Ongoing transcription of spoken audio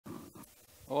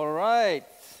All right.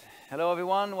 Hello,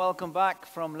 everyone. Welcome back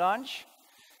from lunch.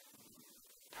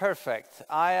 Perfect.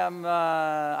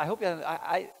 I hope you.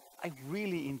 I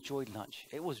really enjoyed lunch.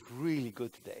 It was really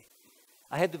good today.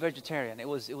 I had the vegetarian. It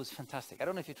was fantastic. I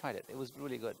don't know if you tried it. It was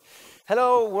really good.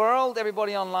 Hello, world,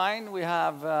 everybody online. We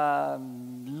have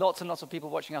lots and lots of people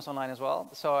watching us online as well.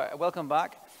 So welcome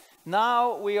back.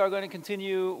 Now we are going to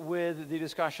continue with the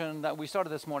discussion that we started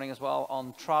this morning as well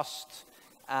on trust.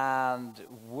 And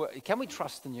can we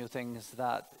trust the new things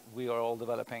that we are all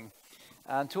developing?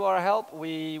 And to our help,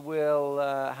 we will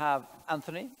have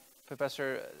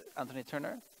Professor Anthony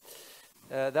Turner,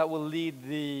 that will lead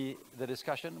the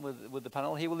discussion with the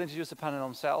panel. He will introduce the panel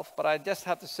himself, but I just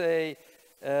have to say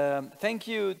thank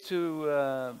you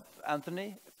to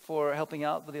Anthony for helping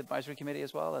out with the advisory committee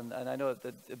as well. And I know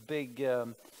that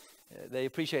they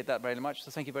appreciate that very much.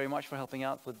 So thank you very much for helping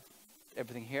out with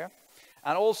everything here.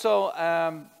 And also,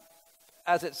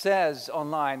 as it says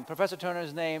online, Professor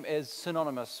Turner's name is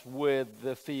synonymous with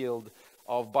the field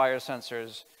of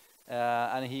biosensors,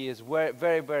 and he is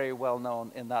very, very well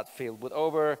known in that field with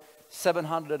over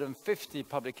 750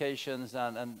 publications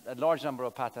and a large number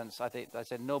of patents. I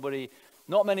said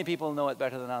not many people know it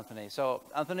better than Anthony. So,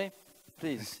 Anthony,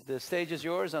 please, the stage is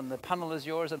yours and the panel is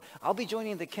yours, and I'll be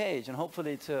joining the cage and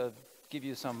hopefully to give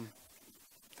you some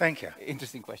Thank you.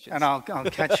 Interesting questions. And I'll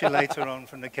catch you later on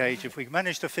from the cage if we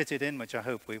manage to fit it in, which I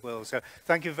hope we will. So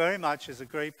thank you very much. It's a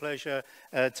great pleasure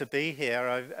to be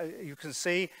here. You can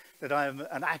see that I have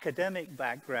an academic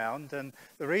background, and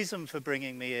the reason for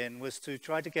bringing me in was to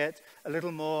try to get a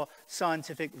little more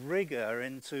scientific rigor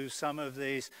into some of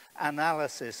these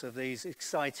analysis of these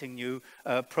exciting new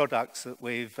products that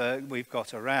we've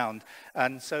got around.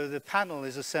 And so the panel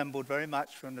is assembled very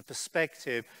much from the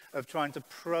perspective of trying to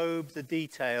probe the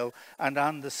detail and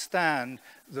understand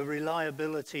the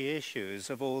reliability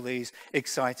issues of all these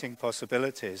exciting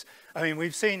possibilities. I mean,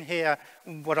 we've seen here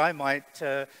what I might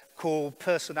call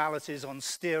personalities on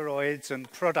steroids and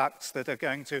products that are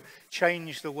going to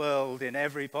change the world in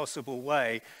every possible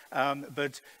way.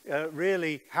 But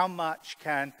really, how much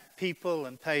can people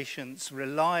and patients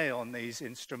rely on these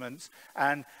instruments,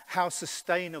 and how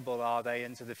sustainable are they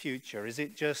into the future? Is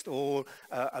it just all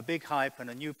a big hype and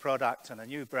a new product and a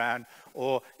new brand,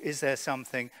 or is there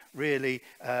something really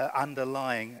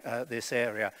underlying this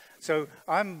area? So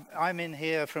I'm in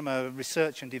here from a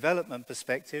research and development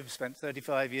perspective, spent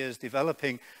 35 years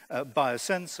developing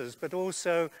biosensors, but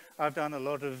also I've done a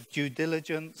lot of due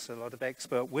diligence, a lot of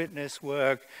expert witness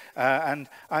work, and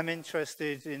I'm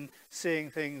interested in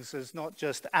seeing things as not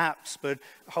just apps, but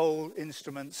whole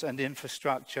instruments and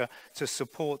infrastructure to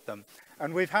support them.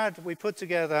 And we put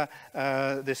together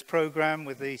this program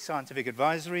with the Scientific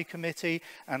Advisory Committee,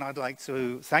 and I'd like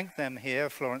to thank them here,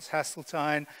 Florence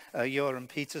Hasseltine, Joran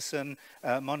Peterson,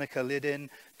 Monica Lidin,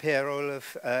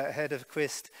 Per-Olof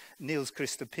Hederqvist, Niels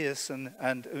Christer Pearson,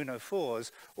 and Uno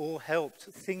Fors all helped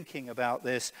thinking about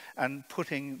this and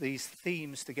putting these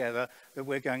themes together that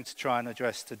we're going to try and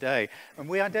address today. And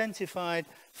we identified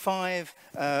 5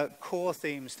 core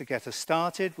themes to get us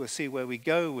started. We'll see where we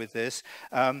go with this.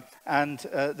 And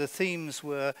the themes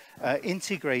were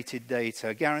integrated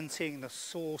data, guaranteeing the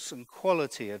source and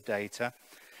quality of data.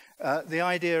 The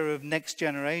idea of next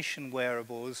generation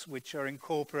wearables, which are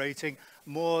incorporating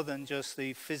more than just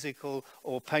the physical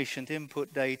or patient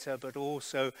input data, but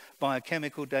also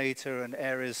biochemical data and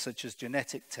areas such as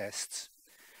genetic tests.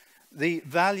 The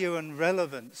value and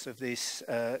relevance of these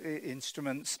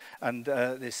instruments and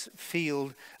this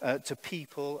field to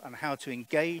people, and how to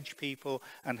engage people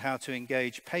and how to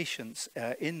engage patients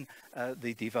in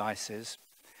the devices.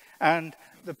 And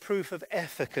the proof of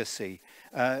efficacy.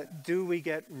 Do we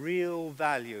get real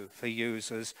value for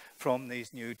users from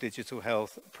these new digital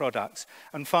health products?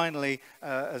 And finally,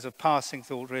 as a passing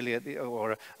thought really,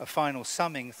 or a final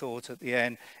summing thought at the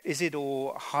end, is it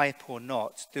all hype or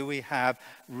not? Do we have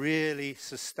really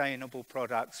sustainable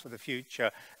products for the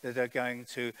future that are going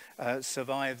to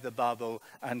survive the bubble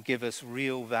and give us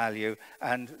real value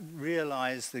and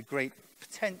realize the great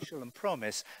potential and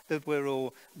promise that we're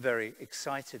all very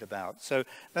excited about? So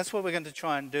that's what we're going to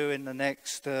try and do in the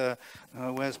next,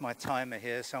 where's my timer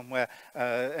here somewhere?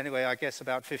 Anyway, I guess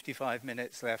about 55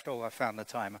 minutes left. Oh, I found the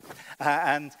timer.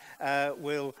 And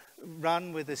we'll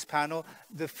run with this panel.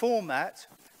 The format,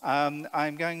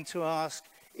 I'm going to ask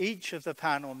each of the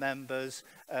panel members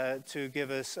to give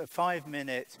us a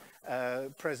 5-minute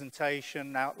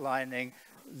presentation outlining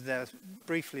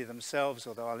briefly themselves,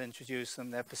 although I'll introduce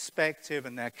them, their perspective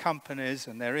and their companies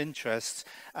and their interests,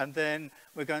 and then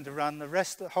we're going to run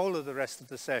the whole of the rest of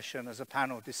the session as a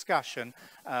panel discussion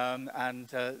and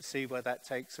see where that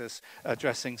takes us,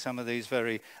 addressing some of these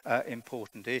very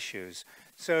important issues.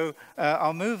 So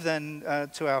I'll move then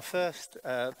to our first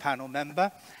panel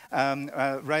member,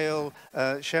 Rael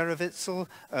Sherevitzel,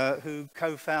 who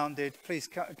co-founded, please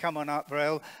come on up,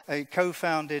 Rael,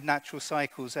 co-founded Natural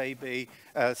Cycles AB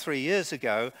 3 years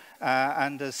ago,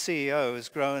 and as CEO has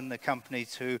grown the company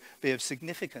to be of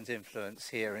significant influence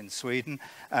here in Sweden.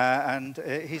 And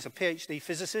he's a PhD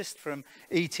physicist from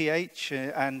ETH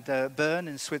and Bern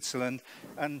in Switzerland.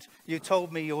 And you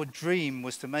told me your dream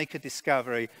was to make a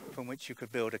discovery from which you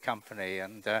could build a company.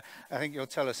 And I think you'll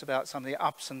tell us about some of the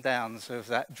ups and downs of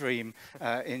that dream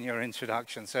in your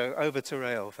introduction. So over to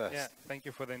Rael first. Yeah, thank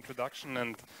you for the introduction,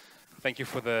 and thank you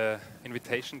for the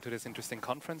invitation to this interesting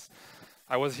conference.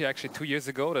 I was here actually 2 years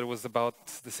ago. That was about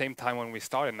the same time when we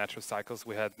started Natural Cycles.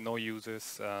 We had no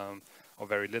users or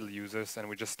very little users, and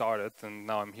we just started. And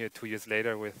now I'm here 2 years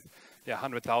later with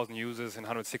 100,000 users in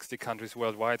 160 countries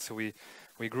worldwide. So we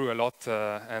grew a lot,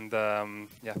 and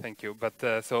thank you.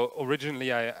 But so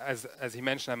originally, as he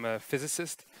mentioned, I'm a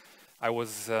physicist. I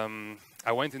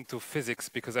went into physics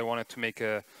because I wanted to make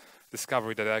a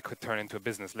discovery that I could turn into a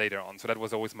business later on. So that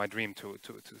was always my dream,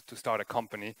 to start a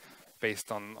company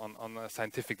based on a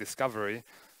scientific discovery.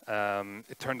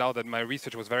 It turned out that my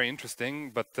research was very interesting,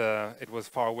 but it was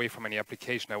far away from any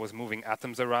application. I was moving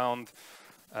atoms around,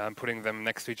 putting them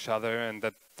next to each other, and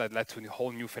that led to a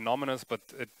whole new phenomena, but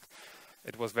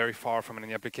it was very far from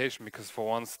any application, because for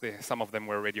once some of them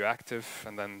were radioactive,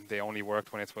 and then they only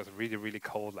worked when it was really, really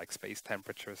cold, like space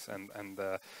temperatures, and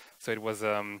so it was.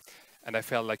 And I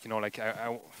felt like,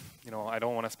 I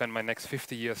don't want to spend my next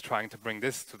 50 years trying to bring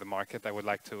this to the market. I would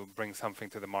like to bring something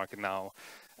to the market now.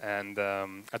 And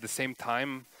at the same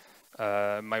time,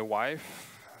 my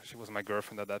wife, she was my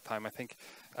girlfriend at that time, I think,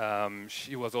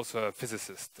 she was also a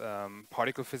physicist,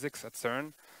 particle physics at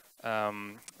CERN,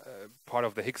 part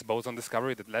of the Higgs boson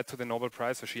discovery that led to the Nobel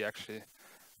Prize. So she actually,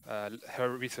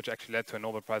 her research actually led to a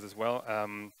Nobel Prize as well.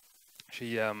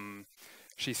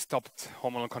 She stopped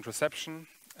hormonal contraception,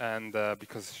 and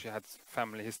because she had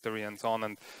family history and so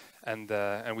on, and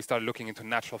we started looking into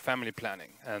natural family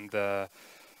planning,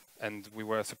 and we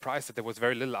were surprised that there was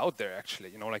very little out there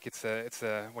actually.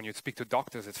 When you speak to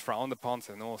doctors, it's frowned upon,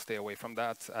 so no, stay away from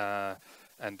that.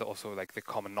 And also, like, the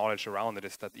common knowledge around it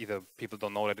is that either people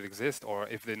don't know that it exists, or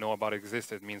if they know about it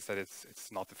exists, it means that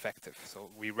it's not effective. So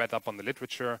we read up on the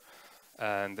literature,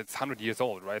 and it's 100 years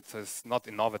old, right? So it's not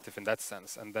innovative in that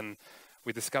sense. And then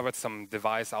we discovered some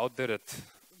device out there that,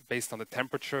 based on the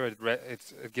temperature,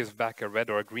 it gives back a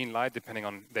red or a green light, depending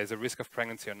on there's a risk of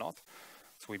pregnancy or not.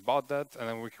 So we bought that, and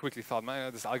then we quickly thought,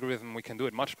 man, this algorithm, we can do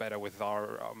it much better with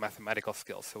our mathematical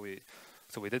skills. So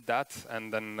we did that,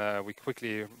 and then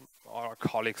our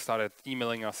colleagues started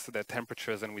emailing us their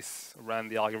temperatures, and we ran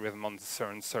the algorithm on the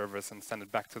CERN servers and sent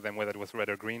it back to them whether it was red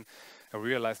or green, and we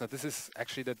realized that this is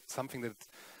actually something that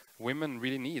women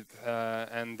really need,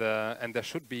 and there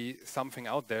should be something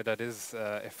out there that is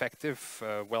effective,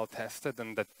 well tested,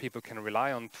 and that people can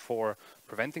rely on for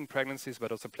preventing pregnancies,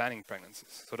 but also planning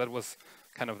pregnancies. So that was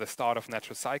kind of the start of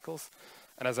Natural Cycles.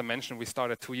 And as I mentioned, we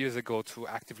started 2 years ago to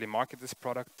actively market this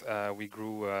product. We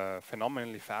grew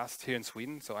phenomenally fast here in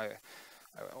Sweden. So I'm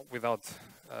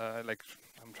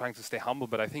trying to stay humble,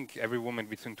 but I think every woman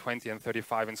between 20 and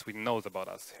 35 in Sweden knows about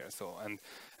us here. So and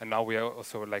now we are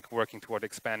also working toward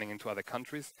expanding into other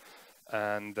countries.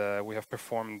 And we have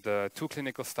performed 2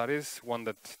 clinical studies, one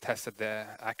that tested the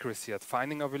accuracy at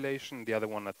finding ovulation, the other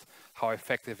one at how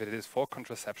effective it is for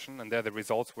contraception. And there the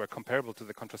results were comparable to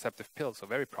the contraceptive pill, so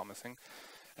very promising.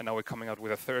 And now we're coming out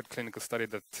with a 3rd clinical study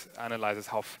that analyzes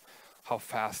how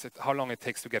long it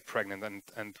takes to get pregnant,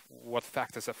 and what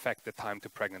factors affect the time to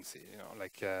pregnancy,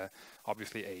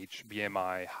 obviously age,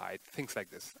 BMI, height, things like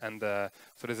this. And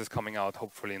so this is coming out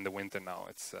hopefully in the winter now.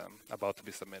 It's about to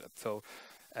be submitted. So.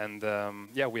 And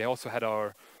we also had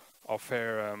our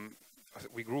fair,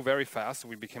 we grew very fast,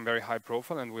 we became very high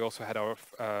profile, and we also had our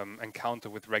encounter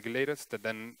with regulators that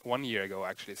then 1 year ago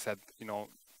actually said,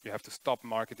 you have to stop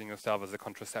marketing yourself as a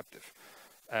contraceptive.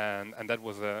 And that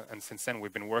was and since then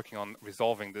we've been working on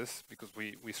resolving this, because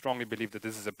we strongly believe that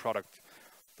this is a product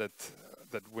that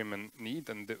women need,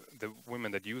 and the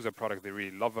women that use our product, they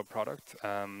really love our product.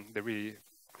 They're really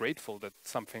grateful that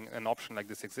an option like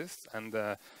this exists, and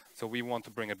so we want to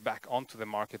bring it back onto the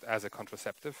market as a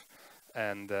contraceptive.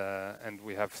 and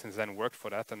we have since then worked for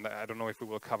that. And I don't know if we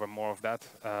will cover more of that,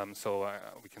 so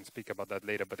we can speak about that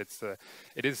later. But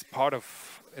it is part of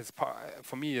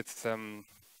for me. It's I'm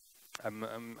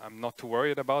not too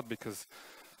worried about, because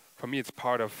for me it's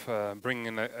part of bringing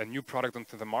in a new product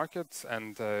onto the market,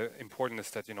 and important is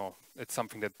that it's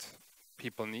something that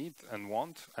people need and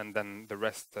want, and then the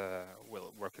rest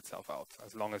will work itself out.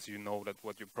 As long as you know that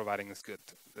what you're providing is good,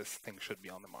 this thing should be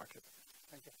on the market.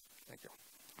 Thank you. Thank you.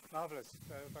 Marvellous.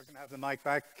 So if I can have the mic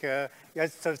back.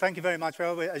 Yes, so thank you very much,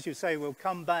 Raoul. As you say, we'll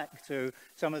come back to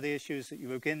some of the issues that you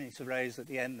were beginning to raise at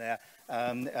the end there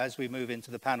as we move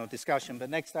into the panel discussion. But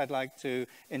next I'd like to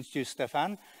introduce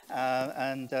Stefan.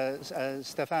 Stefan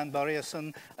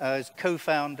Börjesson is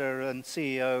co-founder and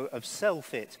CEO of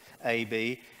Selfit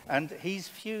AB. And he's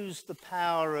fused the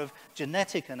power of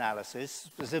genetic analysis,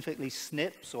 specifically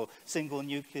SNPs or single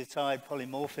nucleotide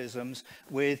polymorphisms,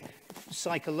 with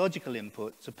psychological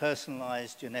input to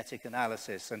personalized genetic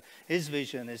analysis. And his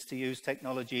vision is to use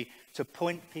technology to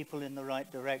point people in the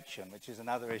right direction, which is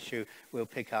another issue we'll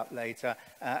pick up later,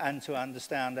 and to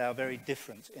understand our very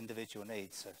different individual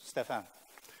needs. So, Stefan.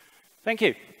 Thank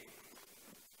you.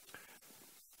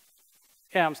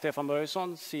 Yeah, I'm Stefan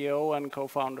Börjesson, CEO and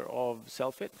co-founder of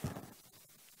Selfit.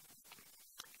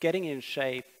 Getting in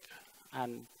shape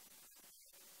and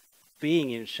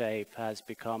being in shape has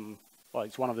become, well,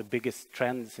 it's one of the biggest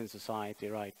trends in society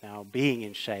right now. Being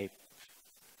in shape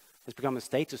has become a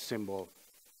status symbol.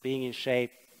 Being in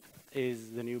shape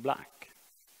is the new black.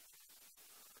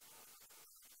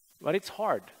 But it's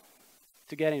hard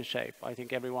to get in shape. I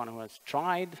think everyone who has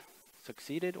tried,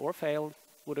 succeeded, or failed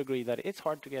would agree that it's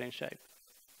hard to get in shape.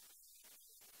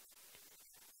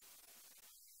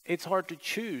 It's hard to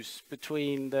choose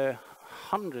between the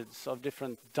hundreds of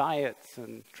different diets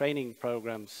and training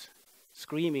programs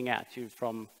screaming at you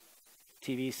from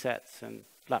TV sets and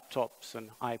laptops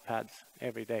and iPads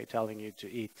every day, telling you to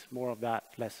eat more of that,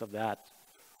 less of that,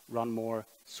 run more,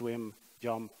 swim,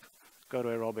 jump, go to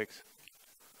aerobics.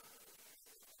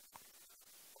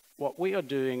 What we are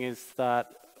doing is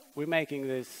that we're making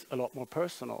this a lot more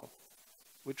personal.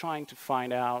 We're trying to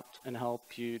find out and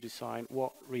help you decide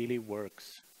what really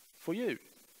works for you.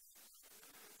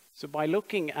 So by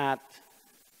looking at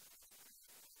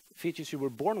features you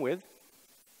were born with,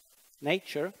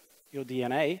 nature, your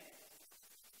DNA,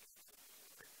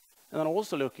 and then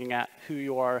also looking at who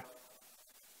you are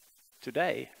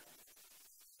today,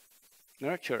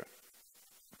 nurture,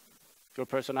 your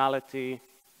personality,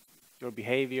 your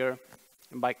behavior,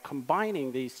 and by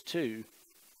combining these two,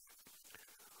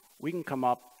 we can come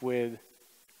up with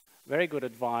very good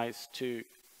advice to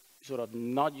sort of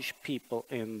nudge people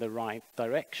in the right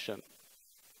direction.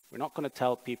 We're not going to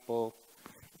tell people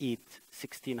eat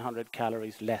 1,600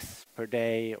 calories less per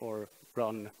day or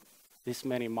run this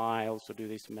many miles or do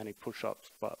this many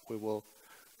push-ups, but we will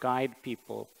guide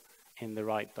people in the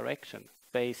right direction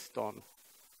based on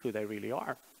who they really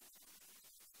are.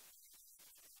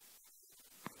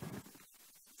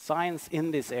 Science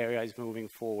in this area is moving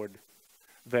forward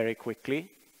very quickly,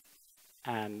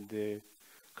 and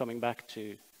coming back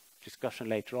to discussion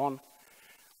later on,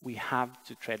 we have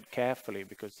to tread carefully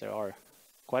because there are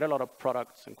quite a lot of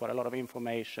products and quite a lot of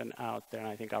information out there, and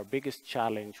I think our biggest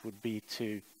challenge would be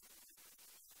to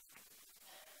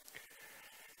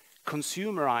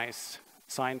consumerize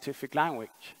scientific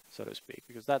language, so to speak,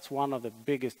 because that's one of the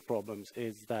biggest problems,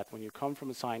 is that when you come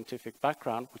from a scientific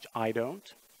background, which I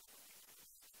don't,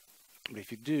 but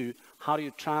if you do, how do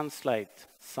you translate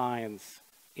science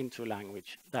into a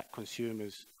language that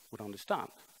consumers would understand?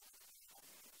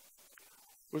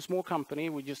 We're a small company,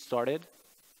 we just started.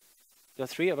 There are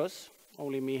 3 of us,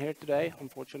 only me here today,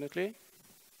 unfortunately.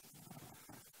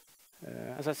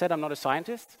 As I said, I'm not a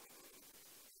scientist.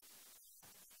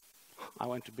 I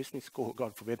went to business school,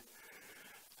 God forbid.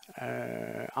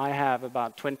 I have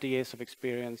about 20 years of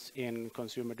experience in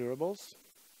consumer durables.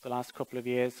 The last couple of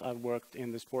years I've worked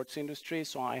in the sports industry,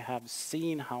 so I have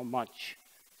seen how much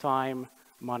time,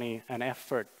 money, and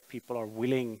effort people are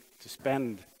willing to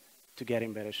spend to get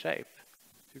in better shape.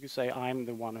 You could say I'm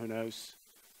the one who knows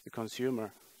the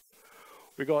consumer.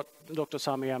 We got Dr.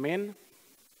 Sami Amin,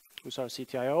 who's our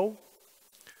CTIO. You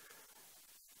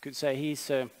could say he's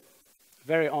a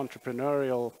very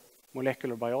entrepreneurial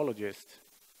molecular biologist.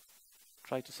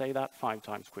 Try to say that 5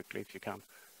 times quickly if you can.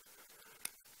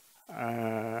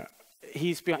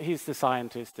 He's the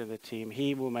scientist in the team.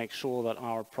 He will make sure that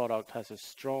our product has a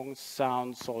strong,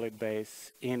 sound, solid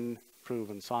base in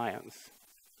proven science.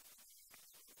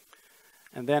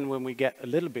 And then when we get a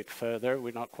little bit further,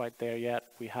 we're not quite there yet,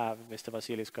 we have Mr.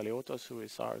 Vasilis Kaliotos, who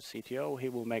is our CTO. He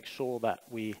will make sure that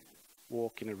we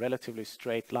walk in a relatively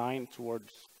straight line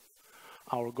towards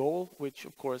our goal, which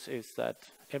of course is that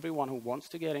everyone who wants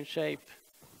to get in shape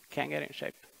can get in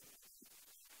shape.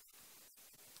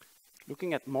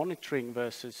 Looking at monitoring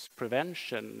versus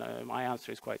prevention, my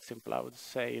answer is quite simple. I would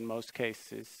say in most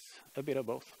cases, a bit of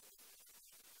both.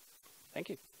 Thank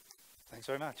you. Thanks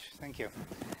very much. Thank you.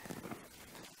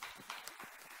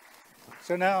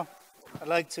 So now I'd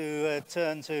like to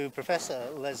turn to Professor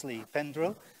Leslie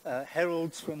Pendrell,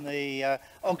 heralds from the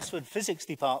Oxford Physics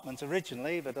Department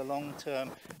originally, but a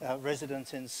long-term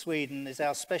resident in Sweden, is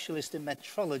our specialist in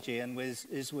metrology and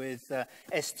is with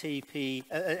SP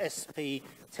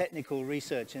Technical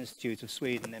Research Institute of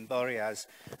Sweden in Boreas.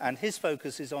 And his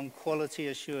focus is on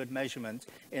quality-assured measurement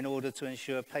in order to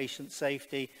ensure patient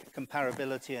safety,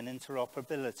 comparability, and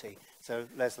interoperability. So,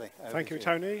 Leslie. Thank you,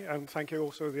 Tony, and thank you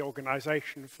also to the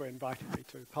organisation for inviting me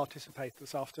to participate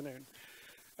this afternoon.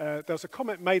 There was a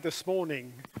comment made this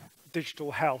morning,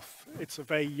 digital health. It's a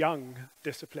very young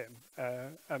discipline.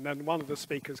 And then one of the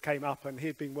speakers came up and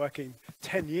he'd been working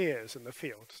 10 years in the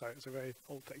field, so it's a very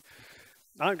old thing.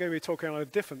 I'm going to be talking on a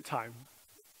different time.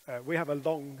 We have a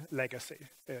long legacy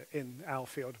in our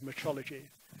field of metrology.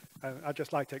 I'd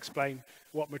just like to explain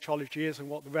what metrology is and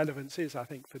what the relevance is, I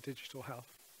think, for digital health.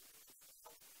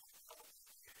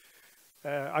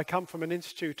 I come from an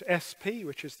institute, SP,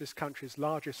 which is this country's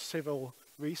largest civil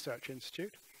research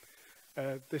institute.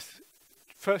 This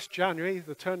 1st January,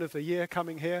 the turn of the year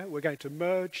coming here, we're going to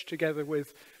merge together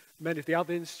with many of the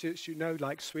other institutes you know,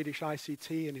 like Swedish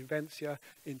ICT and Inventia,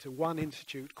 into one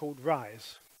institute called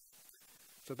RISE.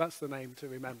 So that's the name to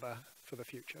remember for the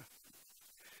future.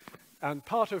 And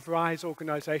part of RISE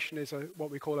organization is what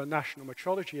we call a National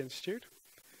Metrology Institute,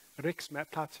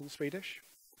 Riksmätplats in Swedish.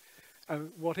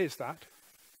 And what is that?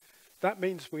 That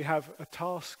means we have a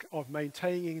task of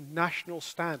maintaining national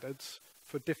standards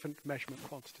for different measurement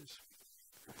quantities.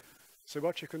 So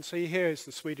what you can see here is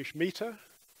the Swedish meter,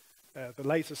 the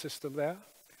laser system there.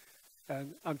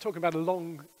 And I'm talking about a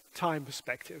long time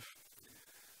perspective.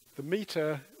 The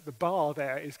meter, the bar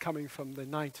there, is coming from the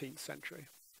 19th century.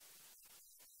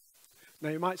 Now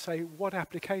you might say, what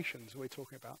applications are we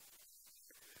talking about?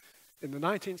 In the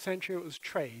 19th century, it was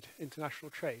trade, international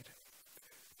trade.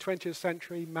 20th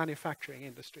century, manufacturing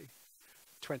industry.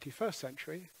 21st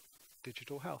century,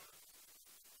 digital health.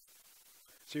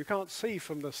 So you can't see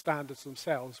from the standards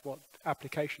themselves what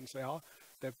applications they are.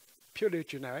 They're purely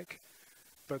generic,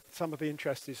 but some of the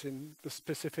interest is in the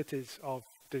specificities of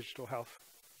digital health.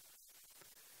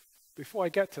 Before I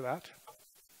get to that,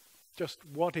 just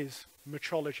what is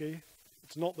metrology?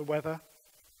 It's not the weather,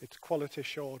 it's quality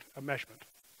assured a measurement.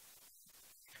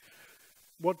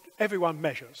 What everyone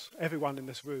measures, everyone in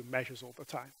this room measures all the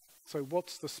time. So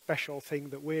what's the special thing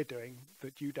that we're doing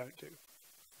that you don't do?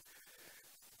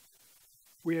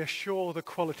 We assure the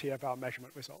quality of our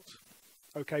measurement results.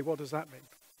 Okay, what does that mean?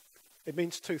 It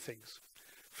means two things.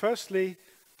 Firstly,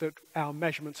 that our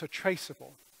measurements are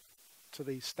traceable to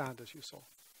these standards you saw.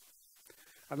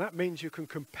 And that means you can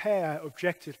compare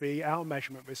objectively our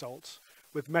measurement results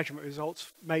with measurement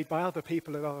results made by other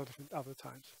people at other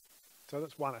times. So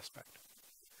that's one aspect.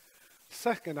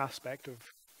 Second aspect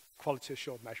of quality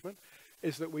assured measurement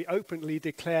is that we openly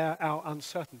declare our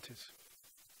uncertainties.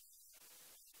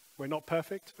 We're not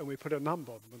perfect, and we put a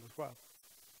number on them as well.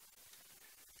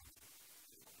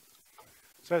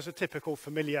 So there's a typical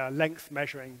familiar length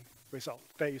measuring result.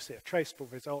 There you see a traceable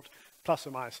result, plus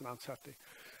or minus an uncertainty.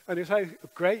 And you say,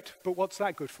 great, but what's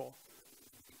that good for?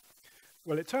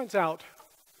 Well, it turns out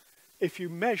if you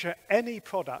measure any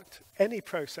product, any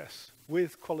process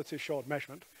with quality assured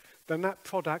measurement, then that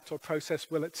product or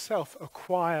process will itself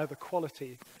acquire the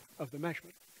quality of the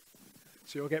measurement.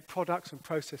 So you'll get products and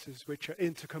processes which are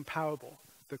intercomparable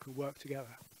that can work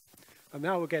together. And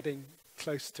now we're getting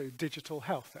close to digital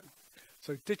health then.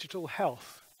 So digital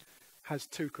health has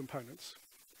two components,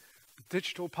 the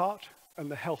digital part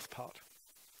and the health part.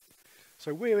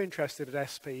 So we're interested at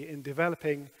SP in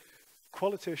developing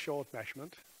quality assured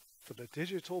measurement for the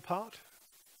digital part,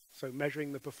 so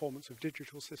measuring the performance of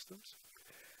digital systems,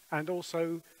 and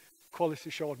also quality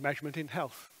assured measurement in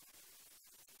health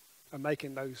and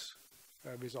making those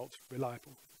results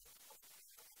reliable.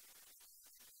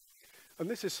 And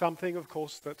this is something, of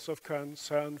course, that's of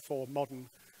concern for modern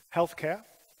healthcare,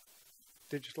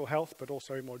 digital health, but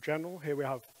also more general. Here we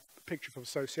have a picture from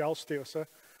Socialstyrelsen.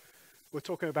 We're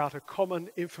talking about a common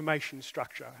information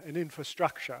structure, an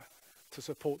infrastructure to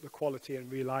support the quality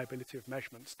and reliability of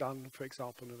measurements done, for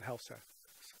example, in the health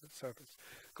service.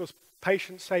 Of course,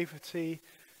 patient safety,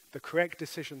 the correct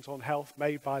decisions on health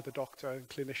made by the doctor and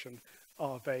clinician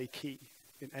are very key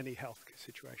in any health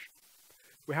situation.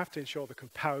 We have to ensure the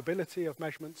comparability of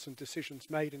measurements and decisions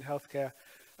made in healthcare,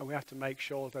 and we have to make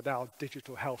sure that our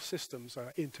digital health systems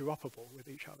are interoperable with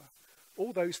each other.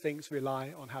 All those things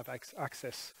rely on having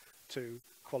access to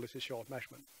quality assured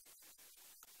measurement.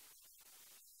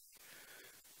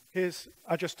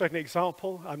 I just took an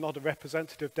example. I'm not a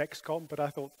representative of Dexcom, but I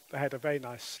thought they had a very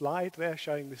nice slide there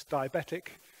showing this diabetic.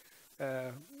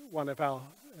 One of our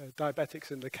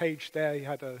diabetics in the cage there, he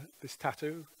had this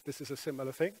tattoo. This is a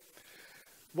similar thing.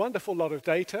 Wonderful lot of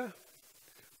data,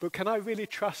 but can I really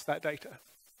trust that data?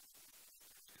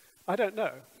 I don't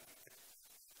know.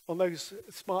 On those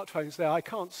smartphones there, I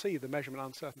can't see the measurement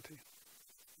uncertainty.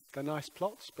 They're nice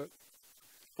plots, but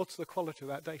what's the quality of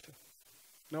that data?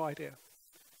 No idea.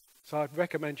 So I'd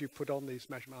recommend you put on these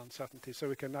measurement uncertainties so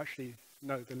we can actually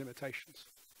know the limitations.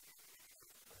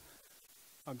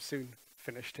 I'm soon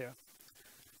finished here.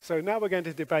 So now we're going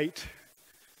to debate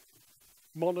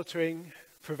monitoring,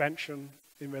 prevention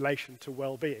in relation to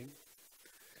well-being.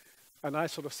 And I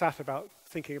sort of sat about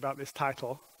thinking about this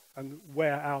title and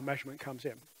where our measurement comes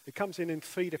in. It comes in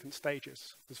 3 different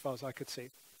stages, as far as I could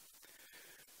see.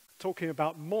 Talking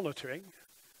about monitoring,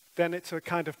 then it's a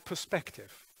kind of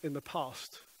perspective in the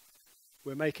past.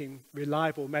 We're making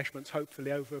reliable measurements,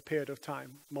 hopefully over a period of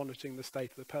time, monitoring the state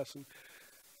of the person,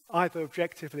 either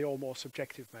objectively or more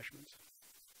subjective measurements.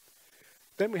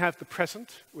 Then we have the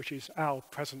present, which is our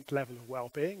present level of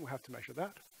well-being. We have to measure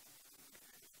that.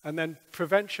 And then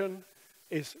prevention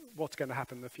is what's going to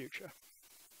happen in the future.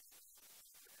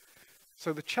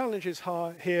 So the challenges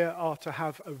here are to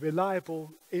have a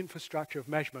reliable infrastructure of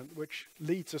measurement which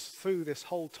leads us through this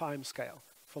whole time scale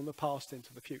from the past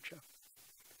into the future.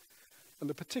 And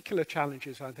the particular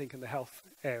challenges, I think, in the health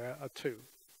area are 2.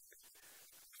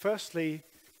 Firstly,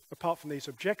 apart from these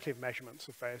objective measurements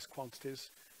of various quantities,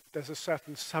 there's a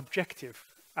certain subjective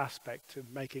aspect to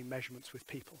making measurements with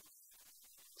people.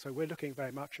 So we're looking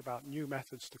very much about new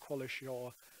methods to quality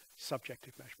assure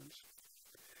subjective measurements.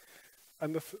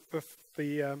 And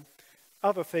the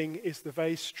other thing is the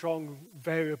very strong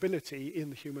variability in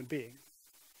the human being.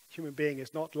 Human being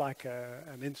is not like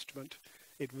an instrument.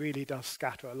 It really does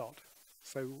scatter a lot.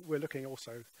 So we're looking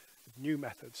also at new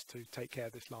methods to take care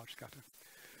of this large scatter.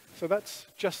 So that's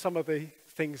just some of the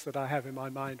things that I have in my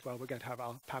mind while we're going to have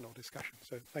our panel discussion.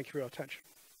 So thank you for your attention.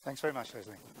 Thanks very much,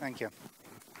 Leslie. Thank you.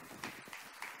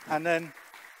 And then,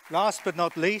 last but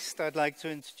not least, I'd like to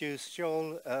introduce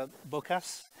Joel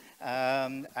Bukas.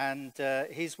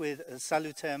 He's with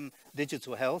Salutem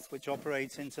Digital Health, which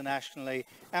operates internationally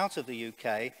out of the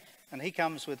UK. And he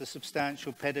comes with a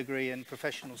substantial pedigree in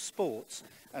professional sports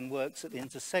and works at the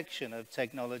intersection of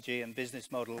technology and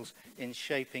business models in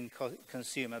shaping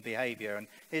consumer behavior. And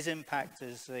his impact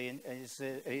his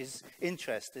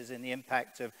interest is in the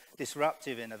impact of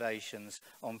disruptive innovations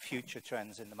on future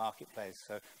trends in the marketplace.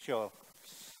 So, Joel.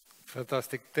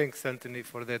 Fantastic. Thanks, Anthony,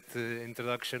 for that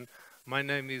introduction. My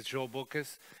name is Joel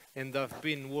Bukas, and I've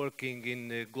been working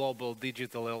in global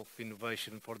digital health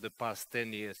innovation for the past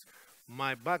 10 years.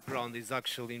 My background is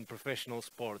actually in professional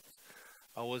sport.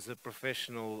 I was a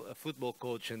professional football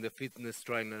coach and a fitness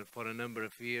trainer for a number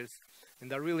of years,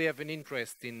 and I really have an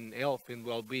interest in health and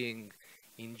well-being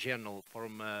in general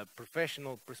from a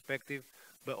professional perspective,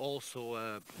 but also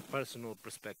a personal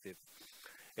perspective.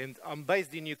 And I'm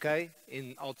based in UK,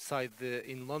 in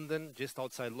London, just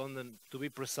outside London, to be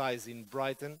precise, in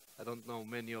Brighton. I don't know,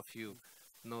 many of you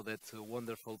know that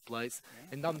wonderful place.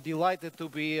 Yeah. And I'm delighted to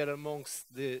be here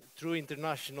amongst the true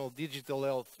international digital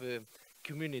health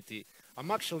community.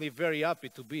 I'm actually very happy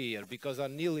to be here because I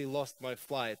nearly lost my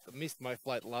flight, missed my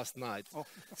flight last night. Oh.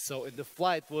 So the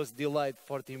flight was delayed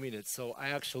 40 minutes, so I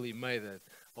actually made it.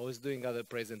 I was doing other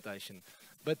presentation.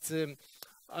 But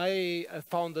I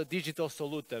found a digital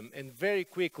solutum, and very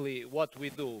quickly what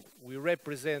we do, we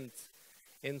represent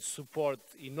and support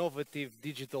innovative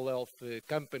digital health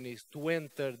companies to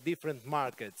enter different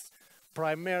markets,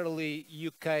 primarily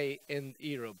UK and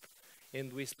Europe.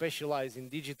 And we specialize in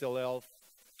digital health,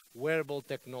 wearable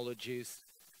technologies,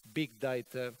 big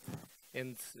data,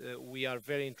 and we are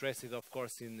very interested, of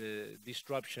course, in the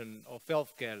disruption of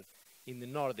healthcare in the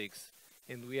Nordics,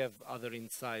 and we have other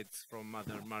insights from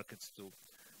other markets too.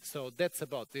 So that's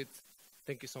about it.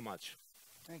 Thank you so much.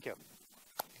 Thank you.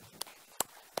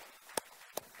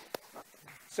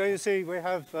 So you see, we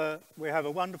have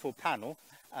a wonderful panel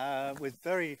with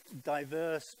very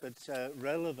diverse but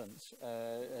relevant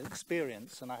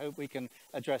experience, and I hope we can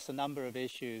address a number of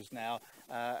issues now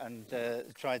and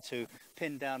try to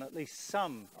pin down at least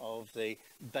some of the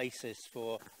basis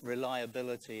for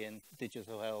reliability in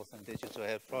digital health and digital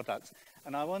health products.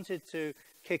 And I wanted to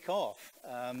kick off.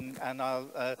 And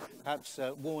I'll perhaps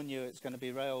warn you it's going to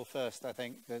be Raoul first, I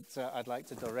think, that I'd like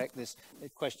to direct this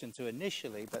question to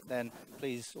initially, but then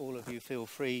please, all of you, feel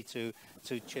free to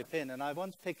chip in. And I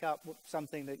want to pick up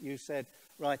something that you said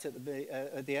right at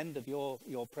the end of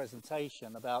your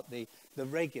presentation about the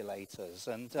regulators.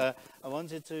 And I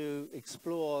wanted to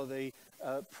explore the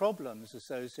problems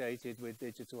associated with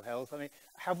digital health. I mean,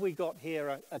 have we got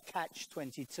here a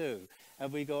catch-22?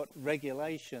 Have we got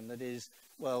regulation that is,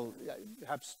 well,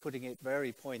 perhaps putting it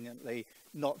very poignantly,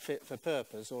 not fit for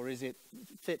purpose, or is it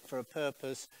fit for a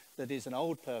purpose that is an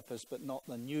old purpose but not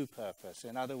the new purpose?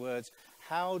 In other words,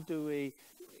 how do we,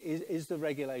 is the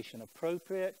regulation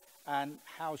appropriate, and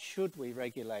how should we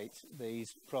regulate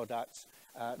these products,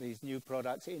 these new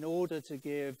products, in order to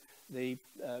give the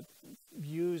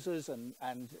users and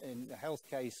in the health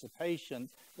case the patient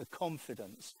the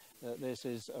confidence that this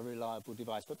is a reliable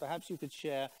device? But perhaps you could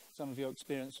share some of your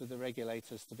experience with the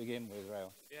regulators to begin with,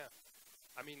 Raoul. Yeah,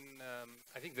 I mean,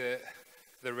 I think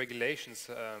the regulations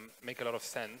make a lot of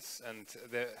sense, and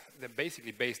they're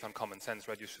basically based on common sense,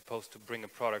 right? You're supposed to bring a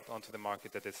product onto the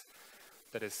market that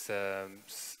is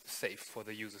safe for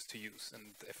the users to use and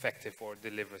effective, or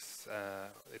delivers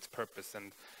its purpose.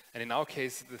 And in our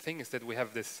case, the thing is that we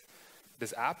have this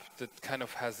app that kind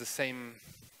of has the same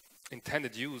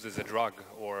intended use as a drug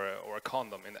or a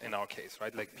condom in our case,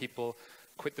 right? Like, people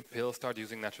quit the pill, start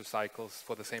using natural cycles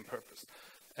for the same purpose.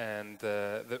 And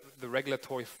the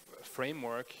regulatory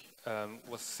framework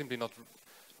was simply not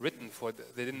written for,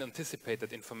 they didn't anticipate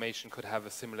that information could have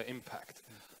a similar impact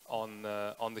on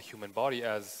the human body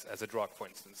as a drug, for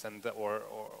instance, and or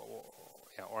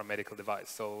a medical device.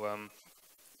 So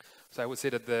I would say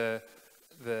that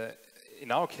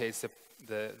in our case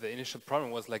the initial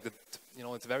problem was like that, you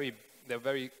know, they're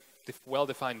very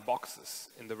well-defined boxes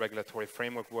in the regulatory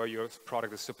framework where your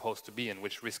product is supposed to be in,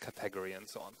 which risk category and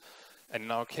so on. And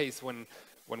in our case, when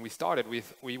we started,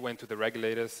 we went to the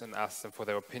regulators and asked them for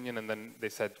their opinion, and then they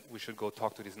said we should go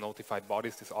talk to these notified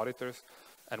bodies, these auditors.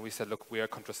 And we said, look, we are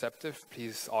contraceptive,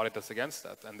 please audit us against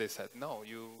that. And they said, no,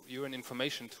 you're an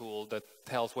information tool that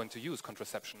tells when to use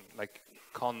contraception, like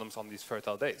condoms on these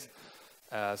fertile days.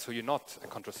 So you're not a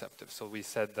contraceptive. So we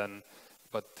said then,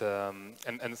 but,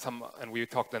 and we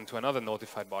talked then to another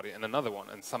notified body and another one,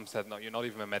 and some said, no, you're not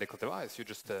even a medical device, you're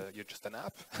just an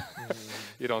app.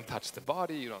 You don't touch the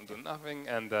body, you don't do nothing.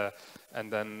 And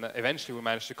then eventually we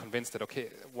managed to convince that, okay,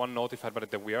 one notified body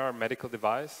that we are a medical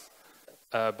device,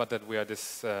 but that we are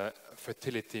this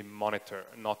fertility monitor,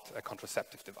 not a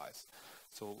contraceptive device.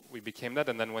 So we became that,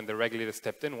 and then when the regulator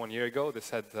stepped in 1 year ago, they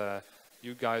said,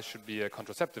 you guys should be a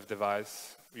contraceptive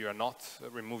device, you are not,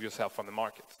 remove yourself from the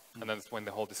market. And that's when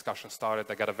the whole discussion started.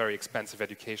 I got a very expensive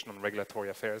education on regulatory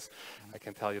affairs, I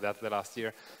can tell you that, the last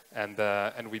year. And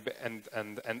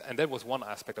that was one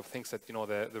aspect of things that, you know,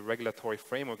 the regulatory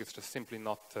framework is just simply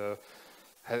not,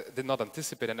 did not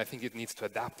anticipate, and I think it needs to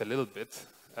adapt a little bit.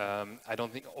 I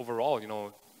don't think overall, you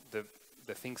know,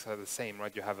 the things are the same,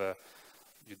 right?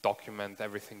 You document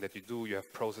everything that you do, you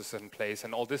have processes in place,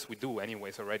 and all this we do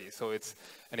anyways already. So it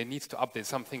needs to update.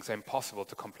 Some things are impossible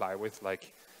to comply with,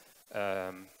 like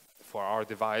for our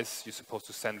device, you're supposed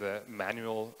to send a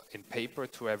manual in paper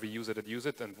to every user that uses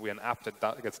it, and we're an app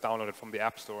that gets downloaded from the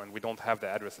App Store, and we don't have the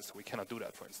addresses, so we cannot do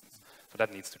that, for instance. So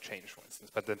that needs to change, for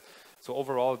instance. But then, so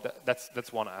overall,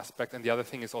 that's one aspect. And the other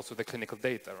thing is also the clinical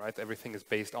data, right? Everything is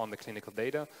based on the clinical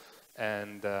data,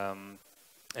 and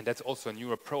that's also a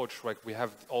new approach. Like, we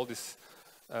have all these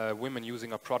women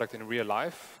using our product in real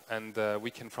life, and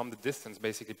we can, from the distance,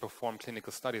 basically perform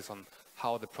clinical studies on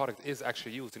how the product is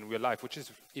actually used in real life, which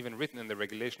is even written in the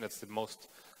regulation. That's the most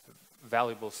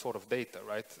valuable sort of data,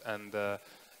 right?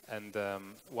 And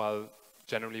while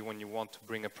generally when you want to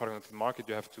bring a product onto the market,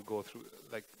 you have to go through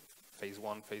like phase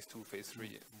 1, phase 2, phase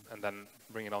 3, and then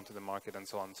bring it onto the market and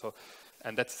so on. So,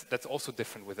 and that's also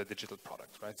different with a digital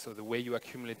product, right? So the way you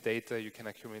accumulate data, you can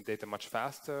accumulate data much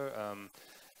faster,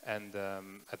 and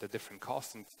at a different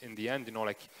cost. And in the end, you know,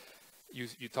 like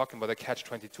you're talking about a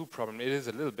catch-22 problem. It is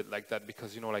a little bit like that,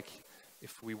 because, you know, like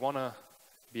if we want to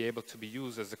be able to be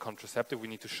used as a contraceptive, we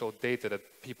need to show data that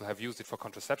people have used it for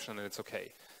contraception and it's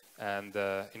okay. And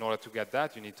in order to get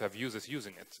that, you need to have users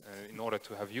using it. In order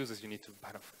to have users, you need to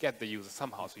kind of get the users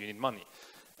somehow, so you need money.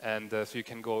 And so you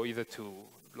can go either to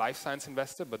life science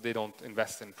investor, but they don't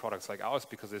invest in products like ours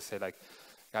because they say, like,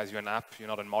 guys, you're an app, you're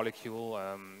not a molecule,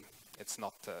 it's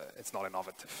not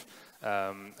innovative.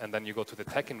 And then you go to the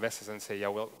tech investors and say, yeah,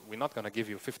 well, we're not going to give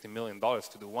you $50 million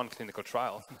to do one clinical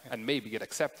trial and maybe get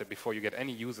accepted before you get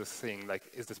any users saying, like,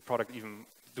 is this product even,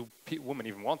 do women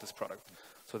even want this product?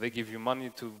 So they give you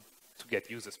money to get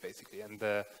users, basically. And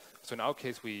So in our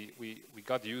case, we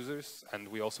got users, and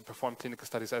we also perform clinical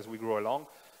studies as we grow along,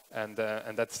 and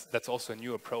that's also a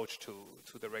new approach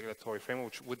to the regulatory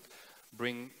framework, which would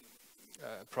bring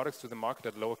products to the market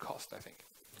at lower cost, I think.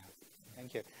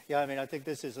 Thank you. Yeah, I mean, I think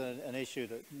this is an issue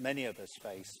that many of us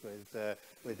face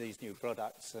with these new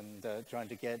products, and trying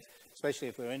to get, especially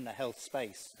if we're in the health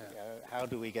space, you know, how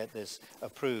do we get this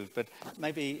approved? But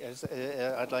maybe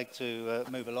I'd like to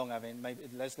move along. I mean, maybe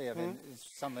Leslie, I mean,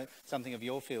 something of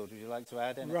your field. Would you like to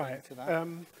add anything to that?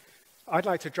 I'd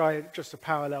like to draw just a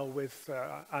parallel with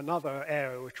another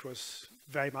area which was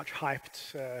very much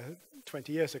hyped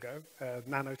 20 years ago,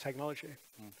 nanotechnology.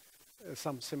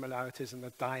 Some similarities in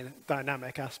the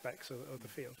dynamic aspects of the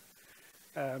field.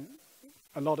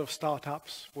 A lot of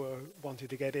startups were wanting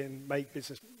to get in, make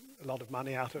a lot of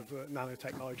money out of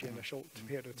nanotechnology in a short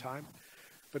period of time.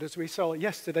 But as we saw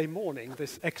yesterday morning,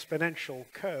 this exponential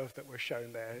curve that we're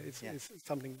shown there is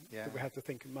something that we have to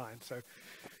think in mind. So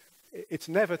it's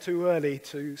never too early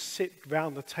to sit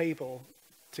round the table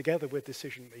together with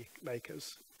decision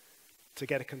makers to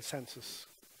get a consensus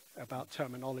about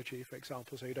terminology, for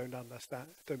example, so you don't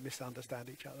misunderstand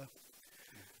each other.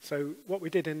 So what we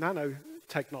did in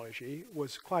nanotechnology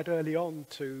was quite early on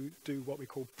to do what we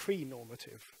call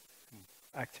pre-normative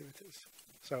activities.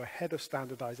 So ahead of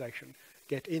standardization,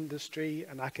 get industry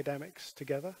and academics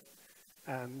together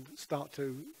and start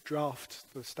to draft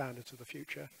the standards of the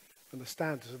future, and the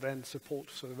standards are then support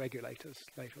for the regulators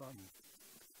later on.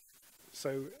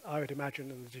 So I would imagine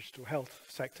that the digital health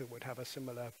sector would have a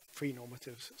similar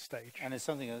pre-normative stage. And it's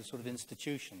something that a sort of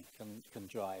institution can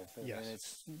drive. Yes. I mean,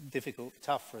 it's difficult,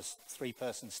 tough for a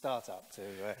three-person startup to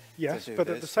yes, to do but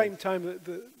this. at the same time,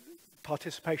 the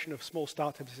participation of small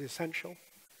startups is essential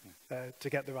to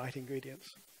get the right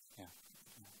ingredients.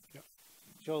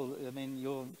 Joel, I mean,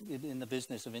 you're in the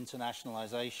business of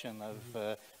internationalization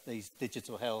of these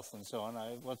digital health and so on.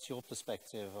 What's your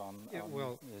perspective on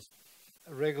this?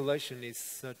 Regulation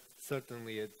is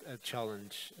certainly a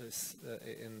challenge,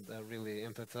 and I really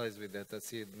empathize with that. I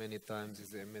see it many times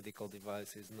as a medical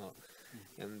device is not,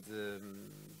 and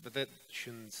but that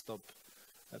shouldn't stop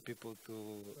people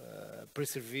to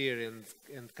persevere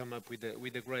and come up with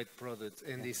a great product.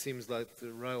 And it seems like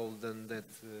Raul done that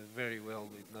very well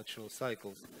with natural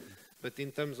cycles. But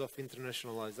in terms of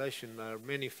internationalization, there are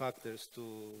many factors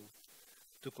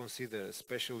to consider,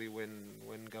 especially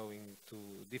when going to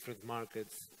different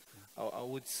markets. I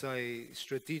would say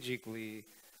strategically,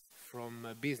 from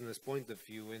a business point of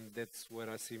view, and that's where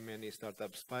I see many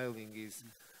startups failing, is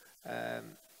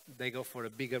they go for a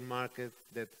bigger market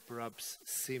that perhaps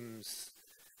seems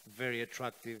very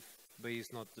attractive, but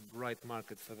is not the right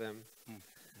market for them.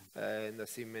 And I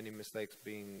see many mistakes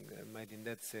being made in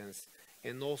that sense.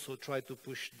 And also try to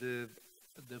push the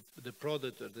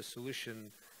product or the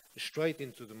solution straight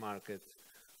into the market,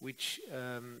 which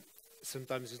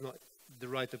sometimes is not the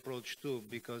right approach too,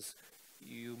 because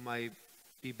you might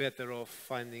be better off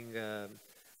finding a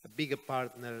bigger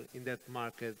partner in that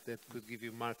market that could give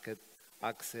you market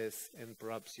access, and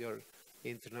perhaps your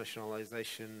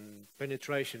internationalization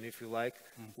penetration, if you like,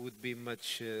 would be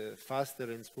much faster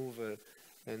and smoother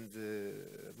and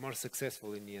more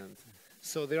successful in the end.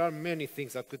 So there are many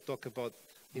things I could talk about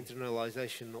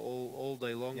internalization all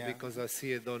day long, because I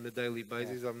see it on a daily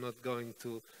basis. I'm not going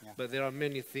to, but there are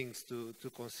many things to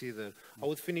consider. I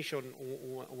would finish on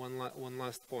one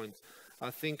last point. I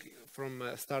think from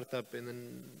a startup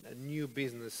and a new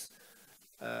business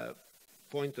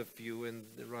point of view, and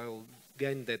Raul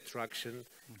gained that traction,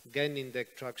 gaining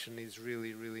that traction is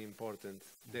really, really important.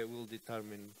 That will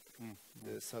determine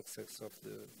the success of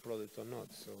the product or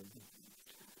not. So.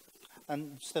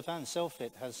 And Stefan,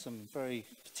 Selfit has some very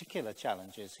particular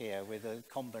challenges here with a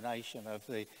combination of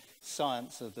the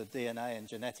science of the DNA and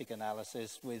genetic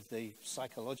analysis with the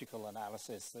psychological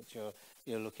analysis that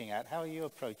you're looking at. How are you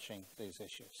approaching these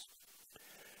issues?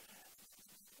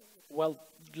 Well,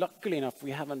 luckily enough,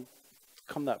 we haven't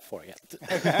come that far yet.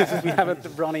 We haven't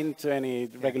run into any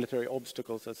regulatory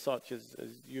obstacles as such as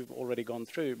you've already gone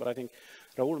through. But I think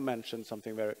Raul mentioned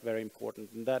something very, very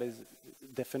important, and that is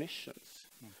definitions.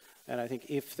 And I think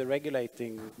if the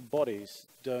regulating bodies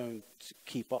don't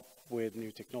keep up with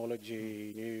new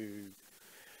technology,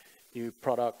 new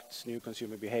products, new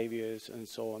consumer behaviors, and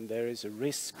so on, there is a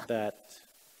risk that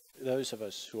those of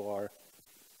us who are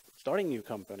starting new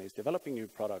companies, developing new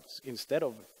products, instead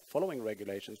of following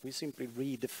regulations, we simply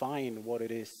redefine what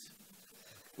it is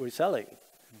we're selling.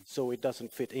 So it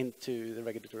doesn't fit into the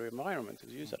regulatory environment,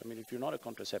 as you said. I mean, if you're not a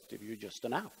contraceptive, you're just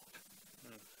an app.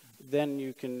 Then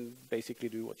you can basically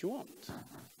do what you want.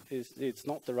 It's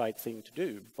not the right thing to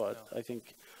do, but I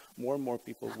think more and more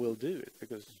people will do it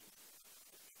because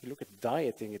you look at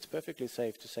dieting, it's perfectly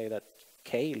safe to say that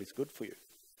kale is good for you.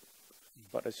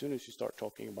 But as soon as you start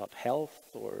talking about health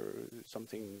or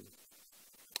something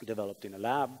developed in a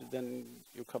lab, then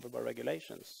you're covered by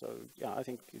regulations. So yeah, I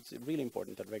think it's really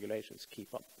important that regulations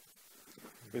keep up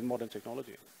with modern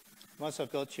technology. Once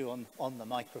I've got you on the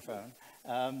microphone,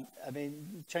 I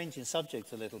mean, changing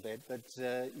subject a little bit, but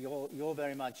you're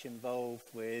very much involved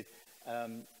with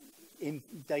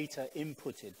data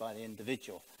inputted by the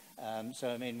individual. So,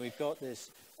 I mean, we've got this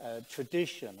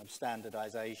tradition of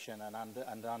standardization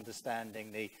and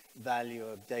understanding the value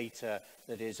of data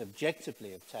that is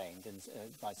objectively obtained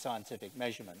by scientific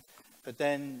measurement. But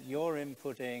then you're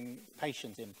inputting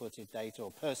patient-inputted data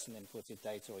or person-inputted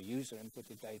data or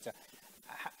user-inputted data.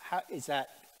 How, is that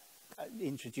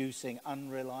introducing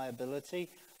unreliability,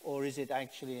 or is it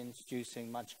actually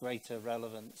introducing much greater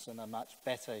relevance and a much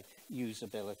better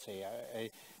usability?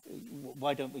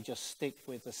 Why don't we just stick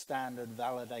with the standard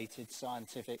validated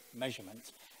scientific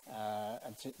measurement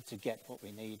and to get what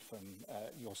we need from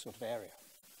your sort of area?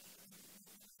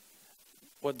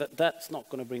 Well, that's not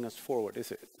going to bring us forward,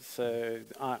 is it? So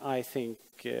I think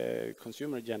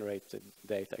consumer-generated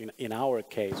data, in our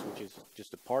case, which is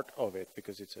just a part of it,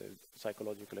 because it's a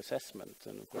psychological assessment,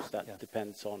 and of course that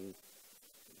depends on,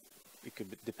 it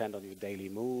could depend on your daily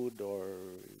mood or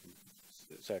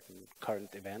certain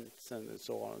current events and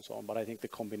so on and so on. But I think the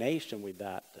combination with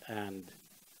that and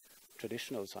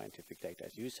traditional scientific data,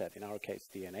 as you said, in our case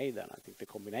DNA, then I think the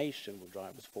combination will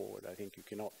drive us forward. I think you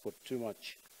cannot put too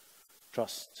much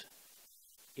trust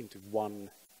into one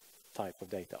type of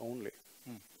data only.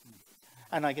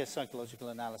 And I guess psychological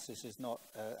analysis is not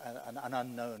an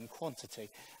unknown quantity.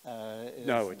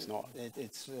 No, it's not.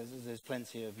 There's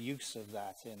plenty of use of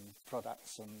that in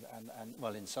products and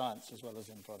well, in science as well as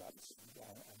in products.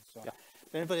 And so on.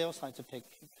 Would anybody else like to pick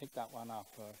that one up?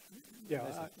 Or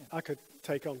yeah, I could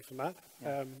take on from that.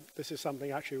 Yeah. This is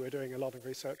something actually we're doing a lot of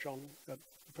research on at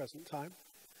the present time.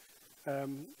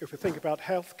 If we think about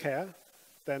healthcare,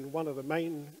 then one of the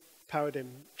main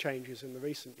paradigm changes in the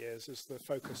recent years is the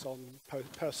focus on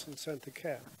person-centered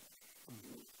care.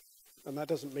 And that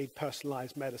doesn't mean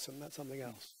personalized medicine, that's something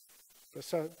else.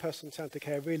 But person-centered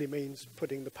care really means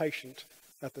putting the patient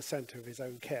at the center of his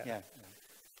own care.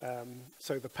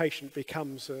 So the patient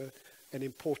becomes an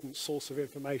important source of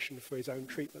information for his own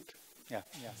treatment.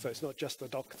 So it's not just the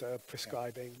doctor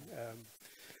prescribing.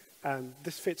 And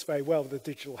this fits very well with the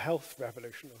digital health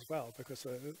revolution as well, because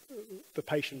the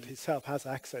patient himself has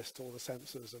access to all the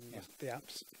sensors and the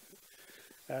apps.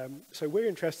 So we're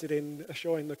interested in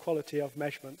assuring the quality of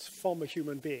measurements from a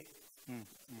human being,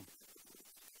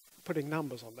 putting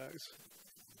numbers on those.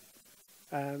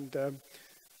 And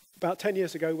about 10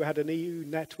 years ago, we had an EU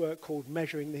network called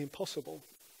Measuring the Impossible,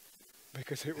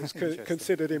 because it was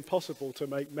considered impossible to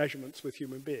make measurements with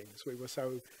human beings. We were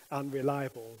so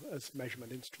unreliable as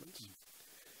measurement instruments.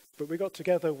 But we got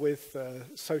together with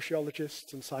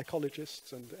sociologists and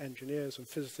psychologists and engineers and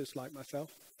physicists like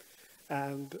myself,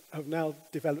 and have now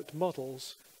developed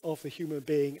models of the human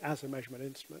being as a measurement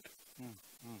instrument.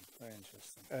 Very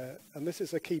interesting. And this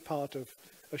is a key part of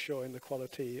assuring the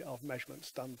quality of measurements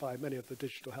done by many of the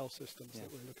digital health systems that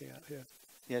we're looking at here.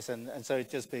 Yes, and so it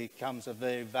just becomes a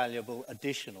very valuable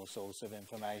additional source of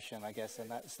information, I guess,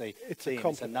 and that's the theme.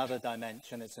 It's another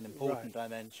dimension, it's an important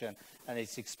dimension, and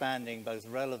it's expanding both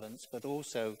relevance but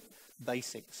also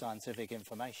basic scientific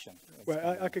information.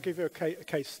 Well, I could give you a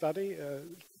case study.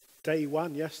 Day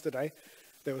one yesterday,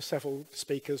 there were several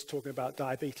speakers talking about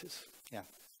diabetes.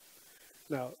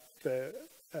 Now,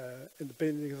 in the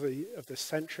beginning of this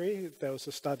century, there was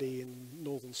a study in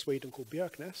northern Sweden called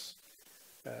Björknäs,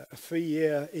 a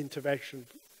 3-year intervention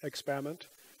experiment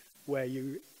where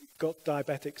you got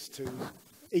diabetics to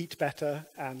eat better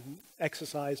and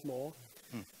exercise more.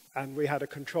 And we had a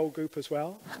control group as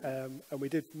well. And we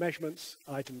did measurements.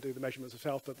 I didn't do the measurements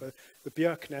myself, but the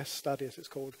Björknäs study, as it's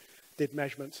called, did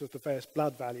measurements of the various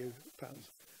blood value patterns.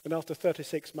 And after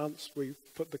 36 months, we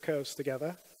put the curves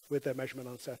together with their measurement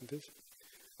uncertainties.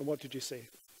 And what did you see?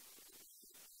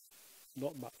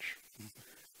 Not much.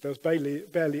 There was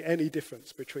barely any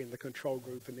difference between the control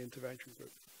group and the intervention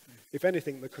group. If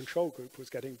anything, the control group was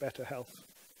getting better health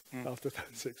after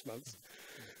 36 months.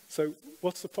 So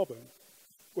what's the problem?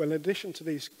 Well, in addition to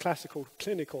these classical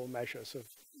clinical measures of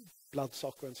blood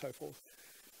sugar and so forth,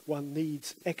 one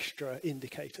needs extra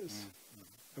indicators.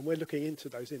 And we're looking into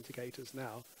those indicators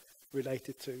now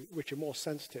related to, which are more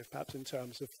sensitive perhaps in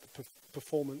terms of the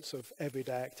performance of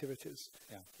everyday activities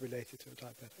related to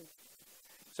diabetes.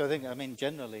 So I think, I mean,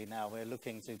 generally now we're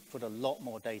looking to put a lot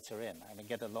more data in. I mean,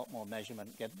 get a lot more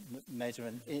measurement,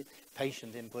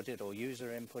 patient inputted or user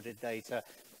inputted data,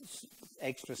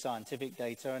 extra scientific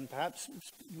data, and perhaps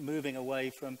moving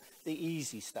away from the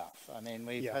easy stuff. I mean,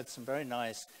 we've had some very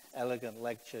nice, elegant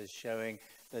lectures showing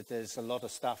that there's a lot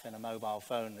of stuff in a mobile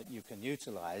phone that you can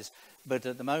utilize. But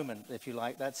at the moment, if you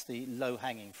like, that's the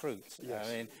low-hanging fruit. Yes.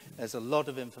 I mean, there's a lot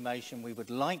of information we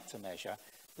would like to measure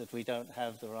that we don't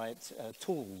have the right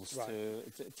tools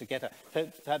to get at.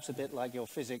 Perhaps a bit like your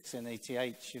physics in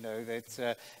ETH, you know,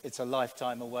 that it's a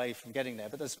lifetime away from getting there.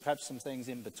 But there's perhaps some things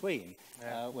in between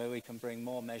where we can bring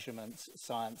more measurement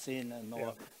science in and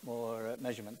more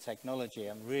measurement technology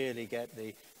and really get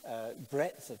the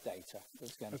breadth of data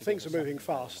that's going to things are moving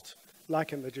fast,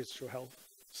 like in the digital health.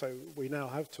 So we now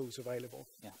have tools available.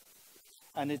 Yeah.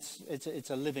 And it's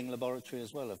a living laboratory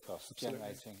as well, of course,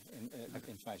 generating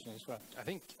information as well. I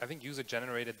think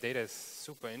user-generated data is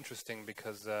super interesting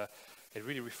because it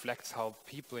really reflects how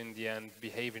people in the end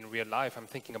behave in real life. I'm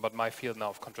thinking about my field now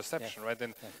of contraception, right?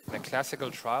 In a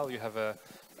classical trial, you have a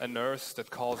nurse that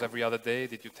calls every other day.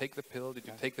 Did you take the pill? Did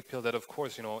you take the pill? That, of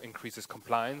course, you know, increases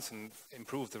compliance and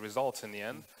improves the results in the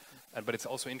end. But it's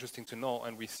also interesting to know,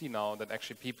 and we see now that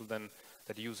actually people then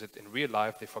that use it in real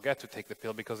life, they forget to take the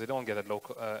pill because they don't get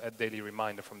a daily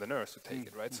reminder from the nurse to take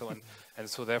it, right? So and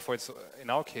so therefore, it's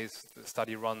in our case, the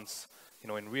study runs, you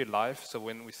know, in real life. So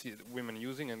when we see women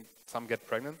using and some get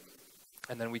pregnant,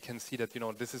 and then we can see that, you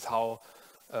know, this is how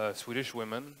Swedish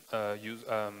women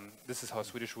this is how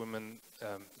Swedish women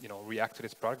you know, react to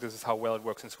this product. This is how well it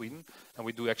works in Sweden, and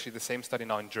we do actually the same study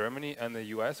now in Germany and the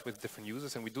US with different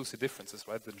users, and we do see differences,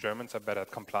 right? The Germans are better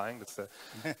at complying. That's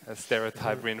a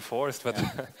stereotype reinforced, but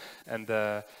and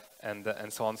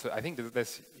so on. So I think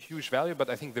there's huge value, but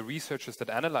I think the researchers that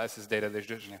analyze this data,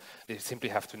 they simply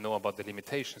have to know about the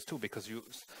limitations too, because you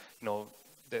know.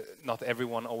 Not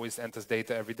everyone always enters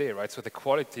data every day, right? So the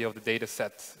quality of the data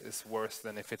set is worse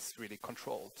than if it's really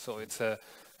controlled. So it's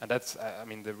and that's, I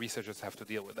mean, the researchers have to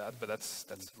deal with that, but that's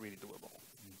really doable.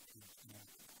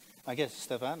 I guess,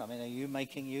 Stefan, I mean, are you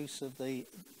making use of the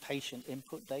patient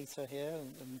input data here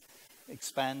and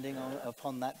expanding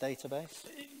upon that database?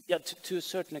 Yeah, to a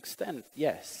certain extent,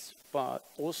 yes. But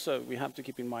also we have to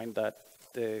keep in mind that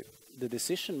the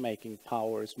decision-making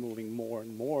power is moving more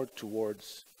and more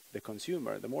towards the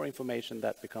consumer. The more information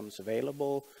that becomes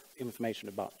available, information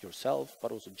about yourself, but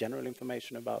also general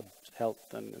information about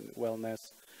health and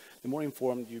wellness, the more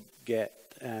informed you get,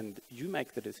 and you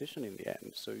make the decision in the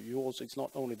end. So you also, it's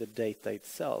not only the data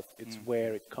itself, it's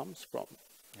where it comes from.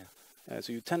 Yeah.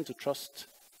 So you tend to trust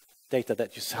data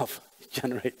that yourself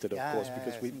generated, of course,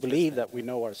 because we believe that we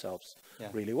know ourselves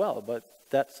really well, but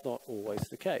that's not always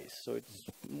the case. So it's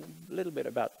a little bit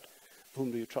about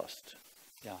whom do you trust.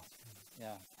 Yeah.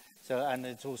 So, and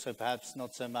it's also perhaps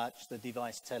not so much the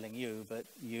device telling you, but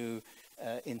you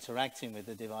interacting with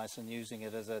the device and using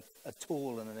it as a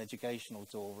tool and an educational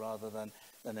tool rather than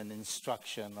an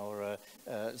instruction or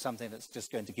something that's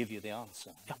just going to give you the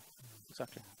answer. Yeah,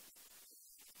 exactly.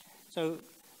 So,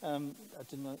 I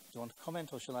didn't know, do you want to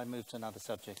comment, or shall I move to another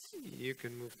subject? You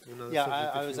can move to another subject.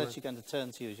 subject. I was actually going to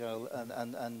turn to you, Joel,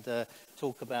 and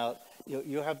talk about,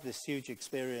 you have this huge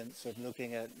experience of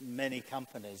looking at many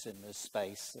companies in this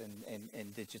space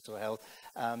in digital health,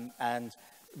 and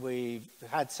we've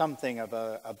had something of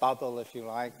a bubble, if you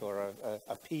like, or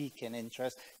a peak in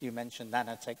interest. You mentioned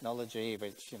nanotechnology,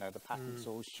 which, you know, the patents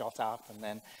all shot up, and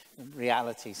then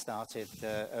reality started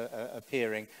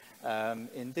appearing.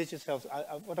 In digital health,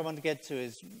 what I want to get to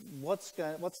is what's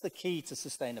the key to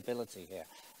sustainability here?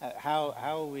 How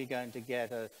are we going to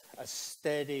get a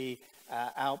steady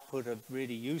output of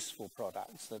really useful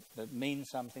products that mean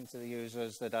something to the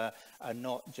users, that are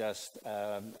not just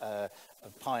a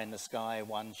pie in the sky,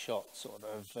 one-shot sort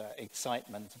of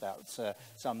excitement about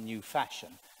some new fashion?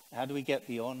 How do we get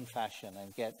beyond fashion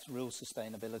and get real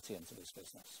sustainability into this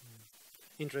business?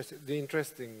 The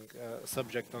interesting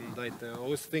subject on data. I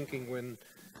was thinking when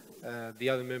the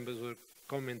other members were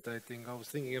commentating, I was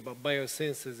thinking about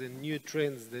biosensors and new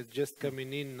trends that just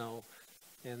coming in now,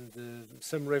 and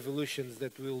some revolutions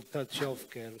that will touch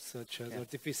healthcare, such as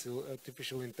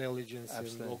artificial intelligence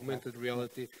and augmented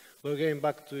reality. But going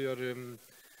back to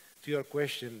your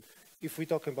question, if we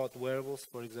talk about wearables,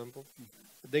 for example,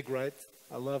 they're great.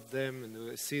 I love them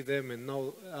and I see them, and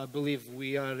now I believe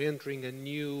we are entering a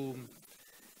new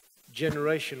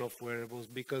generation of wearables,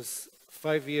 because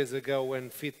 5 years ago when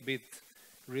Fitbit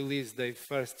released their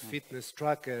first fitness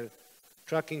tracker,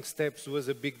 tracking steps was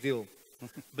a big deal.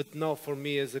 But now for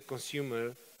me as a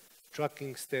consumer,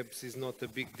 tracking steps is not a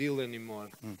big deal anymore.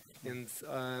 And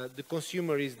the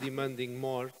consumer is demanding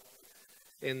more,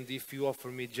 And if you offer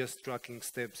me just tracking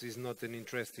steps, is not an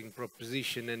interesting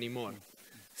proposition anymore.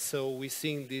 So we're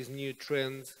seeing these new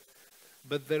trends,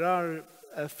 but there are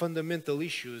fundamental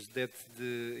issues that,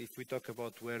 if we talk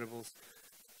about wearables,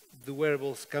 the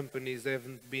wearables companies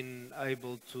haven't been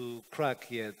able to crack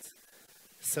yet,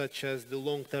 such as the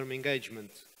long-term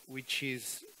engagement, which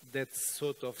is that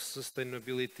sort of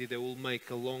sustainability that will make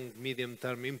a long,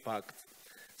 medium-term impact.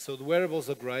 So the wearables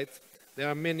are great. There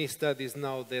are many studies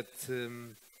now that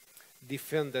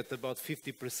defend that about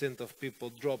 50% of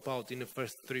people drop out in the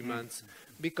first 3 months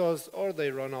because or they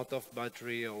run out of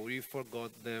battery, or you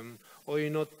forgot them, or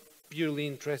you're not purely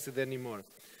interested anymore.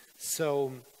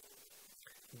 So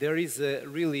there is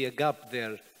really a gap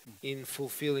there in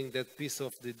fulfilling that piece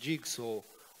of the jigsaw.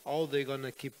 How they're going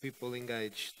to keep people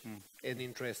engaged and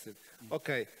interested.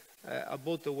 Okay, I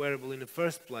bought a wearable in the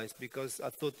first place because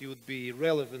I thought it would be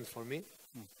relevant for me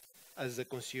as a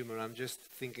consumer. I'm just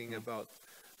thinking about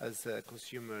as a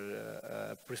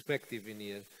consumer perspective in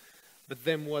here. But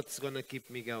then what's going to keep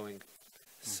me going?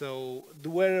 So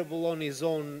the wearable on its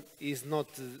own is not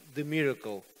the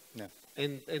miracle. No.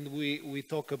 And we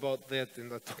talk about that,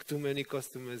 and I talk to many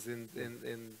customers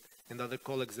and other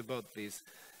colleagues about this.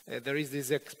 There is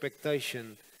this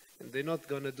expectation, and they're not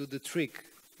going to do the trick,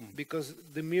 because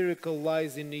the miracle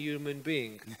lies in the human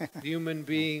being. The human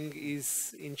being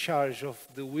is in charge of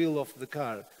the wheel of the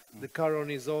car. The car on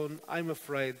its own, I'm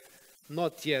afraid,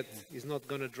 not yet, is not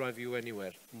going to drive you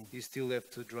anywhere. You still have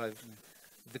to drive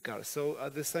the car. So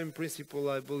the same principle,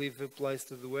 I believe, applies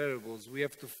to the wearables. We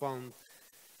have to find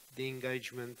the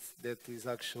engagement that is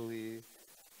actually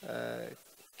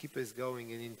keep us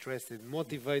going and interested,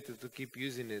 motivated to keep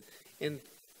using it,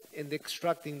 and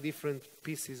extracting different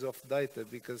pieces of data,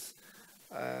 because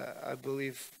I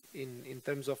believe in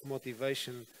terms of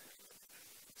motivation,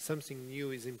 something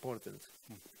new is important.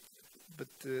 But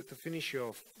to finish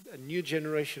off, a new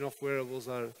generation of wearables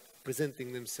are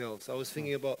presenting themselves. I was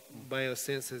thinking about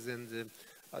biosensors, and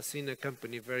I've seen a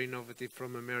company very innovative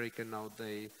from America now.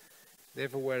 They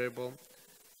have a wearable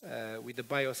with a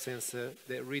biosensor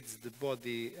that reads the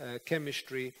body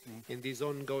chemistry and is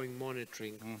ongoing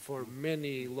monitoring for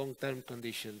many long-term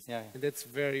conditions. And that's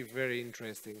very, very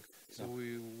interesting. So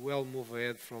we well move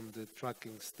ahead from the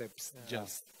tracking steps,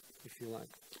 just, if you like.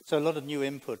 So a lot of new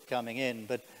input coming in,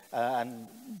 but and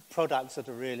products that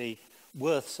are really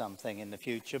worth something in the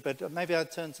future. But maybe I'll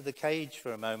turn to the cage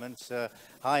for a moment.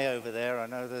 Hi over there. I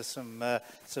know there's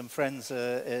some friends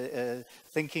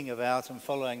thinking about and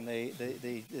following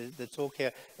the talk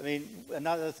here. I mean,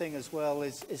 another thing as well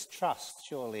is trust,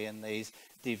 surely, in these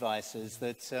devices.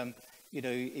 That you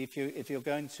know, if you're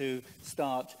going to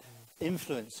start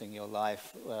influencing your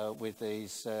life with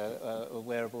these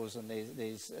wearables and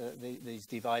these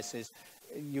devices,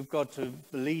 you've got to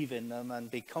believe in them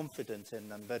and be confident in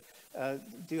them. But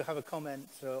do you have a comment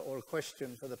or a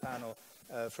question for the panel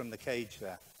from the cage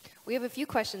there? We have a few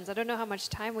questions. I don't know how much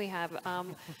time we have.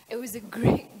 It was a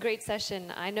great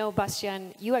session. I know,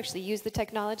 Bastian, you actually used the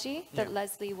technology that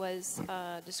Leslie was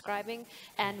describing,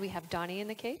 and we have Donnie in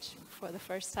the cage for the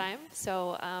first time.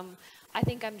 So I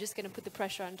think I'm just going to put the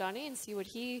pressure on Donnie and see what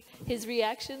his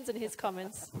reactions and his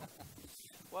comments.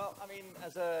 Well, I mean,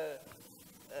 as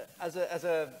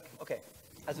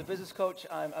a business coach,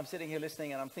 I'm sitting here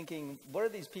listening and I'm thinking, what are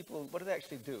these people? What do they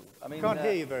actually do? I mean, Can't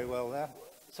hear you very well there.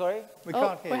 Sorry, we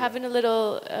can't hear. We're having a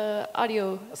little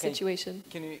audio situation.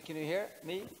 Can you hear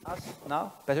me? Us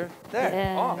now? Better? There.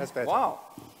 Yeah. Oh, that's better. Wow.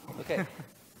 Okay.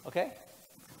 Okay.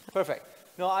 Perfect.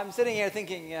 No, I'm sitting here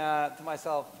thinking to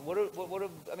myself,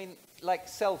 I mean, like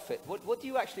self-fit. What do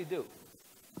you actually do?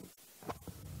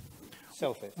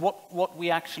 Self-fit. What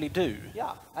we actually do?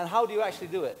 Yeah. And how do you actually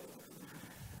do it?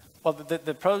 Well,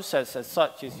 the process as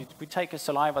such is we take a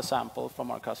saliva sample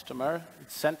from our customer,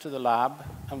 it's sent to the lab,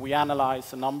 and we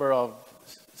analyze a number of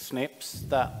SNPs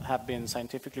that have been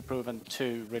scientifically proven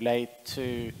to relate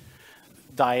to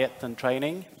diet and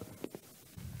training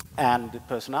and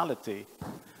personality.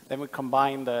 Then we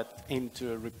combine that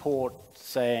into a report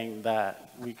saying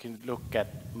that we can look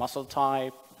at muscle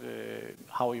type,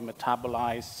 how you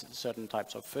metabolize certain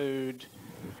types of food,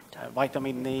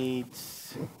 vitamin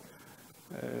needs.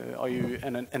 Are you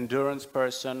an endurance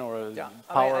person or a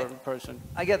power person?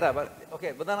 I get that, but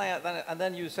okay. But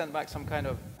then you send back some kind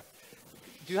of.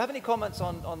 Do you have any comments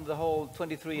on the whole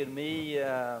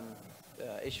 23andMe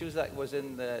issues that was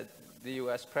in the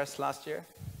U.S. press last year?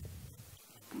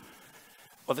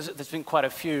 Well, there's been quite a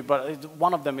few, but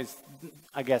one of them is,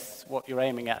 I guess, what you're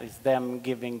aiming at is them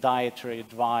giving dietary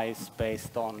advice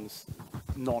based on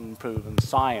non-proven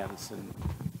science, and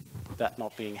that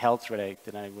not being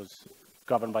health-related, and it was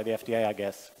governed by the FDA, I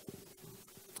guess.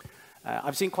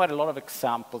 I've seen quite a lot of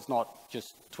examples, not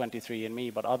just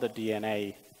 23andMe, but other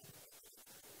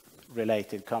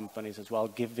DNA-related companies as well,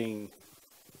 giving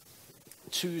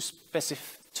too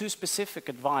specific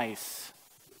advice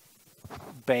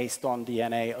based on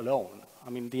DNA alone. I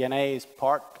mean, DNA is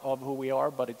part of who we are,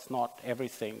 but it's not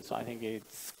everything. So I think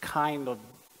it's kind of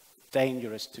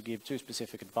dangerous to give too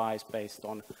specific advice based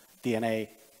on DNA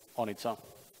on its own.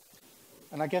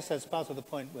 And I guess that's part of the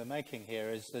point we're making here,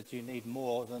 is that you need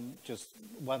more than just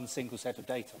one single set of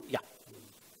data. Yeah.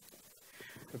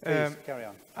 But please, carry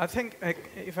on. I think,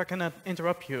 if I can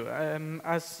interrupt you,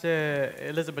 as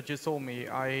Elizabeth just told me,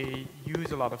 I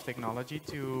use a lot of technology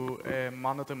to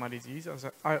monitor my disease.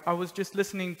 I was just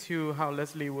listening to how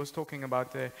Leslie was talking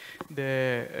about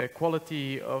the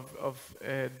quality of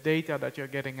data that you're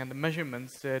getting and the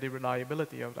measurements, the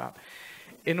reliability of that.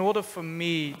 In order for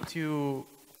me to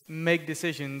make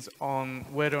decisions on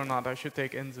whether or not I should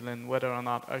take insulin, whether or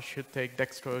not I should take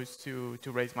dextrose to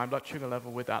raise my blood sugar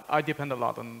level with that, I depend a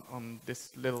lot on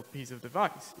this little piece of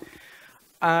device.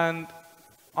 And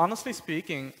honestly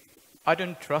speaking, I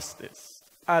don't trust this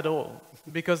at all,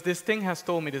 because this thing has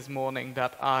told me this morning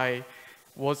that I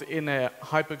was in a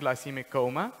hyperglycemic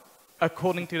coma,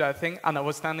 according to that thing, and I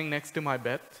was standing next to my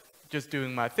bed, just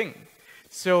doing my thing.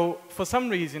 So for some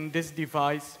reason, this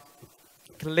device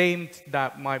claimed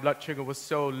that my blood sugar was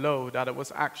so low that it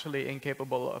was actually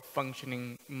incapable of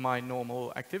functioning my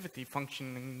normal activity,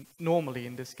 functioning normally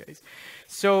in this case.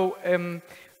 So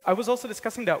I was also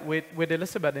discussing that with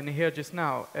Elizabeth in here just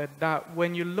now, that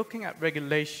when you're looking at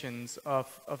regulations of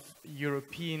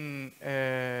European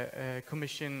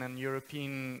Commission and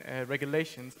European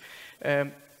regulations,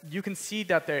 you can see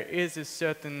that there is a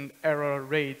certain error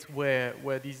rate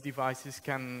where these devices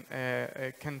can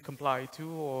comply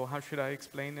to, or how should I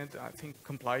explain it? I think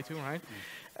comply to, right?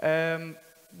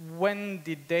 When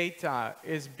the data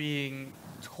is being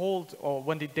told, or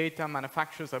when the data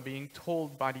manufacturers are being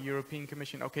told by the European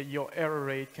Commission, okay, your error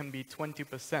rate can be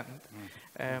 20%,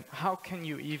 how can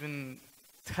you even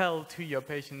tell to your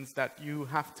patients that you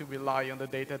have to rely on the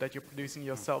data that you're producing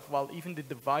yourself, while even the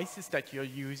devices that you're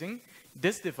using,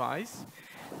 this device,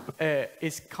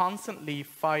 is constantly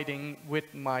fighting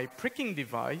with my pricking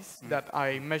device that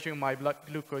I measure my blood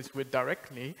glucose with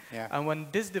directly. Yeah. And when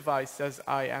this device says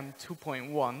I am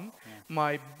 2.1,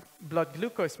 my blood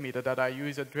glucose meter that I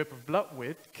use a drip of blood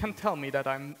with can tell me that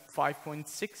I'm 5.6,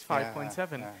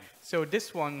 5.7. So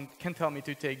this one can tell me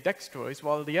to take dextrose,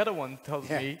 while the other one tells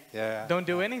me don't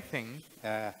do anything.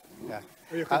 Well,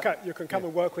 you can come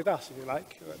and work with us if you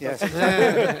like. Yes.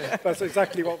 That's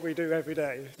exactly what we do every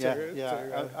day.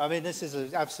 I mean, this is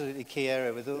an absolutely key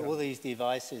area with all these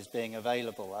devices being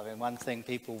available. I mean, one thing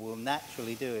people will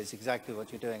naturally do is exactly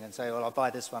what you're doing and say, well, I'll buy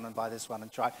this one and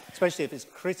try, especially if it's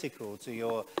critical to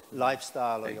your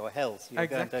lifestyle or your health. You're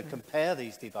going to compare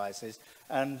these devices,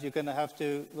 and we're going to have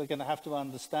to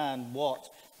understand what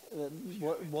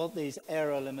these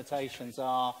error limitations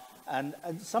are, and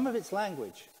some of it's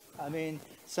language. I mean,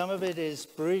 some of it is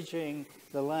bridging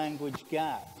the language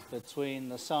gap between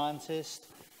the scientist,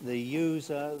 the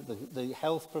user, the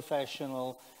health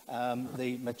professional,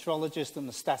 the metrologist and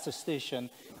the statistician.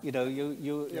 You know,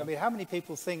 I mean, how many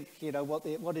people think, you know,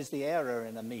 what is the error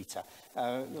in a meter?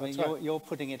 I mean, you're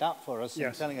putting it up for us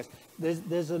and telling us.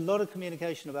 There's a lot of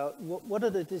communication about what are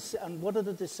the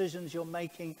decisions you're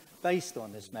making based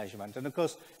on this measurement. And of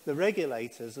course, the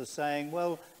regulators are saying,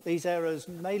 well, these errors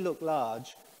may look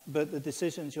large, but the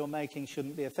decisions you're making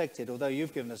shouldn't be affected, although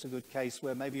you've given us a good case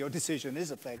where maybe your decision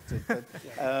is affected. But,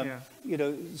 you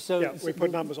know, so we put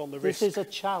numbers on the risk. This is a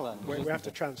challenge. We have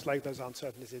to translate those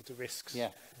uncertainties into risks,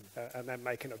 and then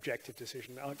make an objective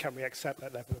decision. Can we accept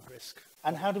that level of risk?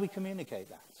 And how do we communicate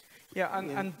that? Yeah,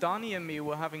 and Donnie and me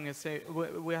were having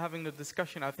a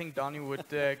discussion. I think Donnie would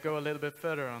go a little bit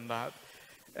further on that.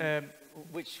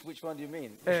 Which one do you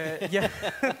mean? Yeah,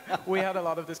 we had a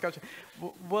lot of discussion.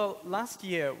 Well, last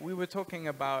year we were talking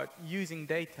about using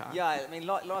data. Yeah, I mean,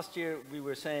 last year we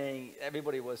were saying,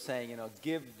 everybody was saying, you know,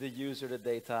 give the user the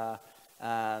data,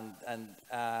 and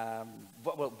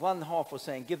well, one half was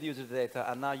saying give the user the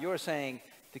data, and now you're saying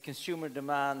the consumer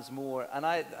demands more, and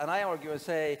I argue and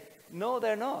say, no,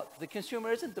 they're not. The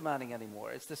consumer isn't demanding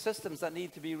anymore. It's the systems that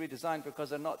need to be redesigned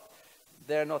because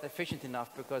they're not efficient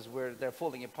enough, because they're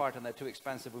falling apart and they're too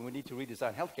expensive and we need to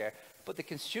redesign healthcare. But the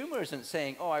consumer isn't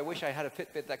saying, oh, I wish I had a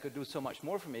Fitbit that could do so much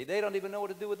more for me. They don't even know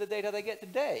what to do with the data they get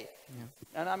today.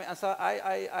 And I mean, so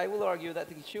I will argue that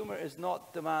the consumer is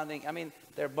not demanding. I mean,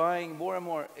 they're buying more and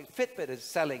more. Fitbit is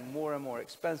selling more and more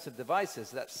expensive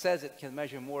devices that says it can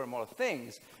measure more and more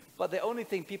things. But the only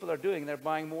thing people are doing, they're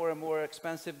buying more and more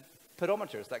expensive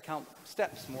pedometers that count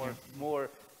steps more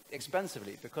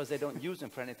expensively because they don't use them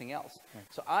for anything else.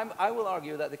 So I will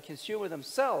argue that the consumer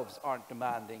themselves aren't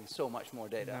demanding so much more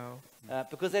data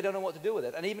because they don't know what to do with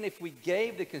it. And even if we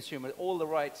gave the consumer all the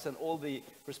rights and all the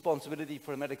responsibility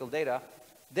for medical data,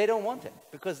 they don't want it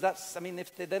because that's, I mean,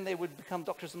 then they would become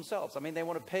doctors themselves. I mean, they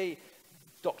want to pay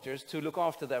doctors to look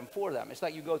after them for them. It's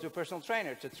like you go to a personal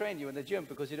trainer to train you in the gym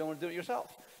because you don't want to do it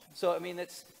yourself. So, I mean,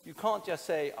 you can't just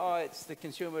say, oh, it's the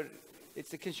consumer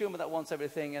that wants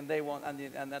everything and they want,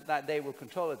 and that they will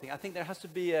control everything. I think there has to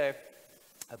be a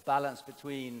balance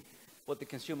between what the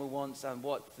consumer wants and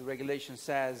what the regulation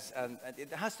says, and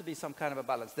it has to be some kind of a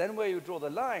balance. Then where you draw the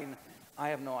line, I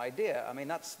have no idea. I mean,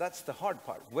 that's the hard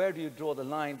part. Where do you draw the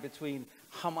line between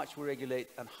how much we regulate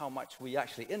and how much we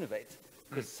actually innovate?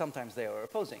 Because sometimes they are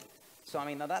opposing. So, I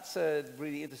mean, now that's a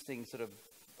really interesting sort of,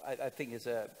 I think is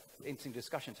a interesting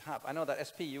discussion to have. I know that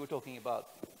SP, you were talking about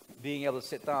being able to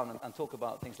sit down and talk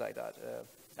about things like that.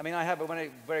 I mean, I have a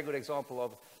very good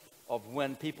example of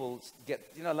when people get,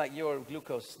 you know, like your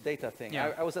glucose data thing.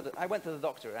 Yeah. I went to the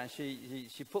doctor and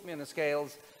she put me on the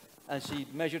scales and she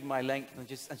measured my length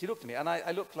and she looked at me and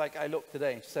I looked like I looked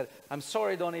today. And she said, "I'm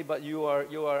sorry, Donny, but you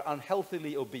are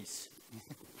unhealthily obese."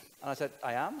 And I said,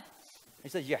 "I am?" He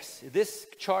said, "Yes, this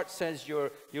chart says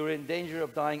you're in danger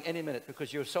of dying any minute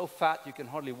because you're so fat you can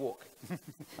hardly walk."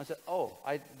 I said, "Oh,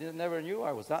 I never knew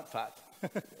I was that fat."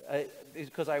 It's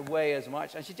because I weigh as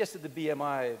much. And she just did the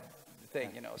BMI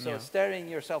thing, you know. So staring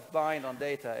yourself blind on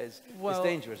data is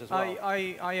dangerous as well.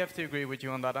 I have to agree with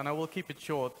you on that, and I will keep it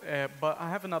short. But I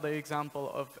have another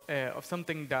example of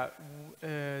something that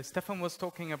Stefan was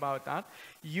talking about, that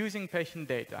using patient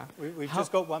data. We've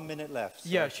just got 1 minute left. So.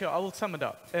 Yeah, sure. I will sum it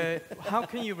up. How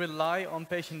can you rely on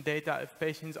patient data if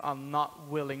patients are not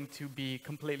willing to be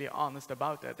completely honest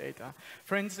about their data?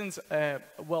 For instance,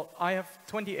 well, I have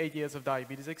 28 years of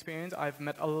diabetes experience. I've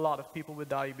met a lot of people with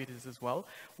diabetes as well.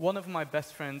 One of my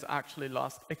best friends actually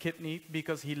lost a kidney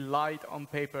because he lied on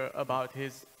paper about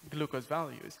his glucose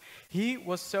values. He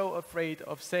was so afraid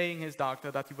of saying his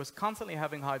doctor that he was constantly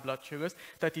having high blood sugars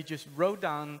that he just wrote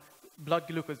down blood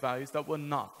glucose values that were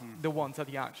not the ones that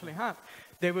he actually had.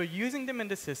 They were using them in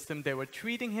the system. They were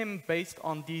treating him based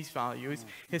on these values.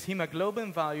 His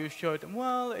hemoglobin values showed,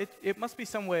 well, it must be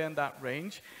somewhere in that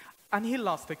range. And he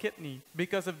lost a kidney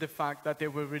because of the fact that they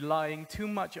were relying too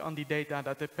much on the data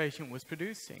that the patient was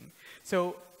producing.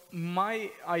 So my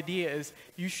idea is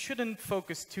you shouldn't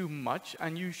focus too much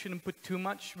and you shouldn't put too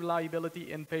much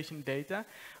reliability in patient data,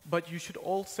 but you should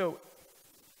also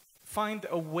find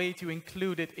a way to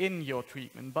include it in your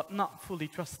treatment, but not fully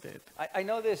trust it. I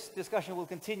know this discussion will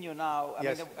continue now.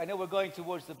 Yes. I mean, I know we're going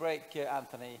towards the break,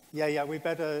 Anthony. Yeah,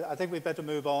 I think we better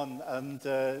move on. And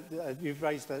you've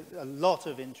raised a lot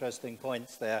of interesting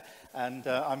points there. And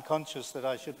I'm conscious that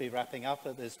I should be wrapping up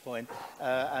at this point.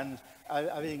 And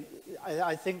I mean,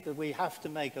 I think that we have to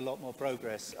make a lot more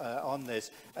progress on this.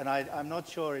 And I'm not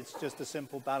sure it's just a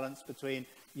simple balance between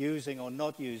using or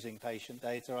not using patient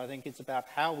data. I think it's about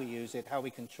how we use it, how we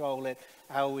control it,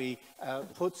 how we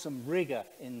put some rigor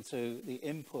into the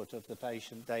input of the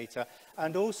patient data.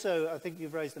 And also, I think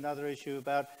you've raised another issue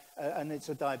about, and it's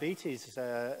a diabetes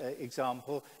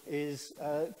example, is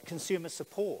consumer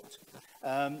support.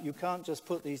 You can't just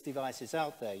put these devices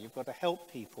out there. You've got to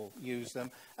help people use them.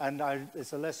 And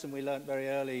it's a lesson we learned very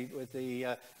early with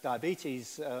the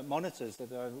diabetes monitors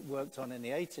that I worked on in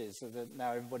the 80s, so that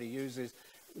now everybody uses,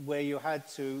 where you had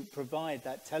to provide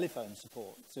that telephone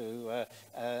support to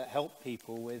help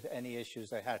people with any issues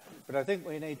they had. But I think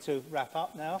we need to wrap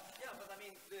up now. Yeah, but I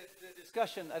mean, the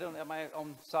discussion, am I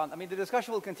on sound? I mean, the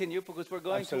discussion will continue because we're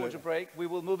going towards a break. We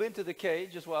will move into the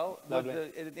cage as well, with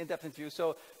the in-depth interview.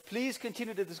 So please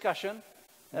continue the discussion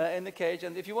in the cage.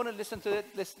 And if you want to listen to it,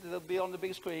 it'll be on the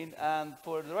big screen. And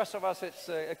for the rest of us, it's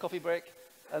a coffee break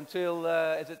until,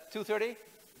 is it 2:30?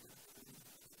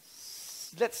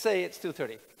 Let's say it's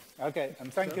 2:30. Okay,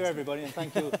 and thank you everybody, and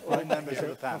thank you all members of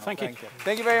the panel. Thank you.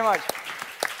 Thank you very much.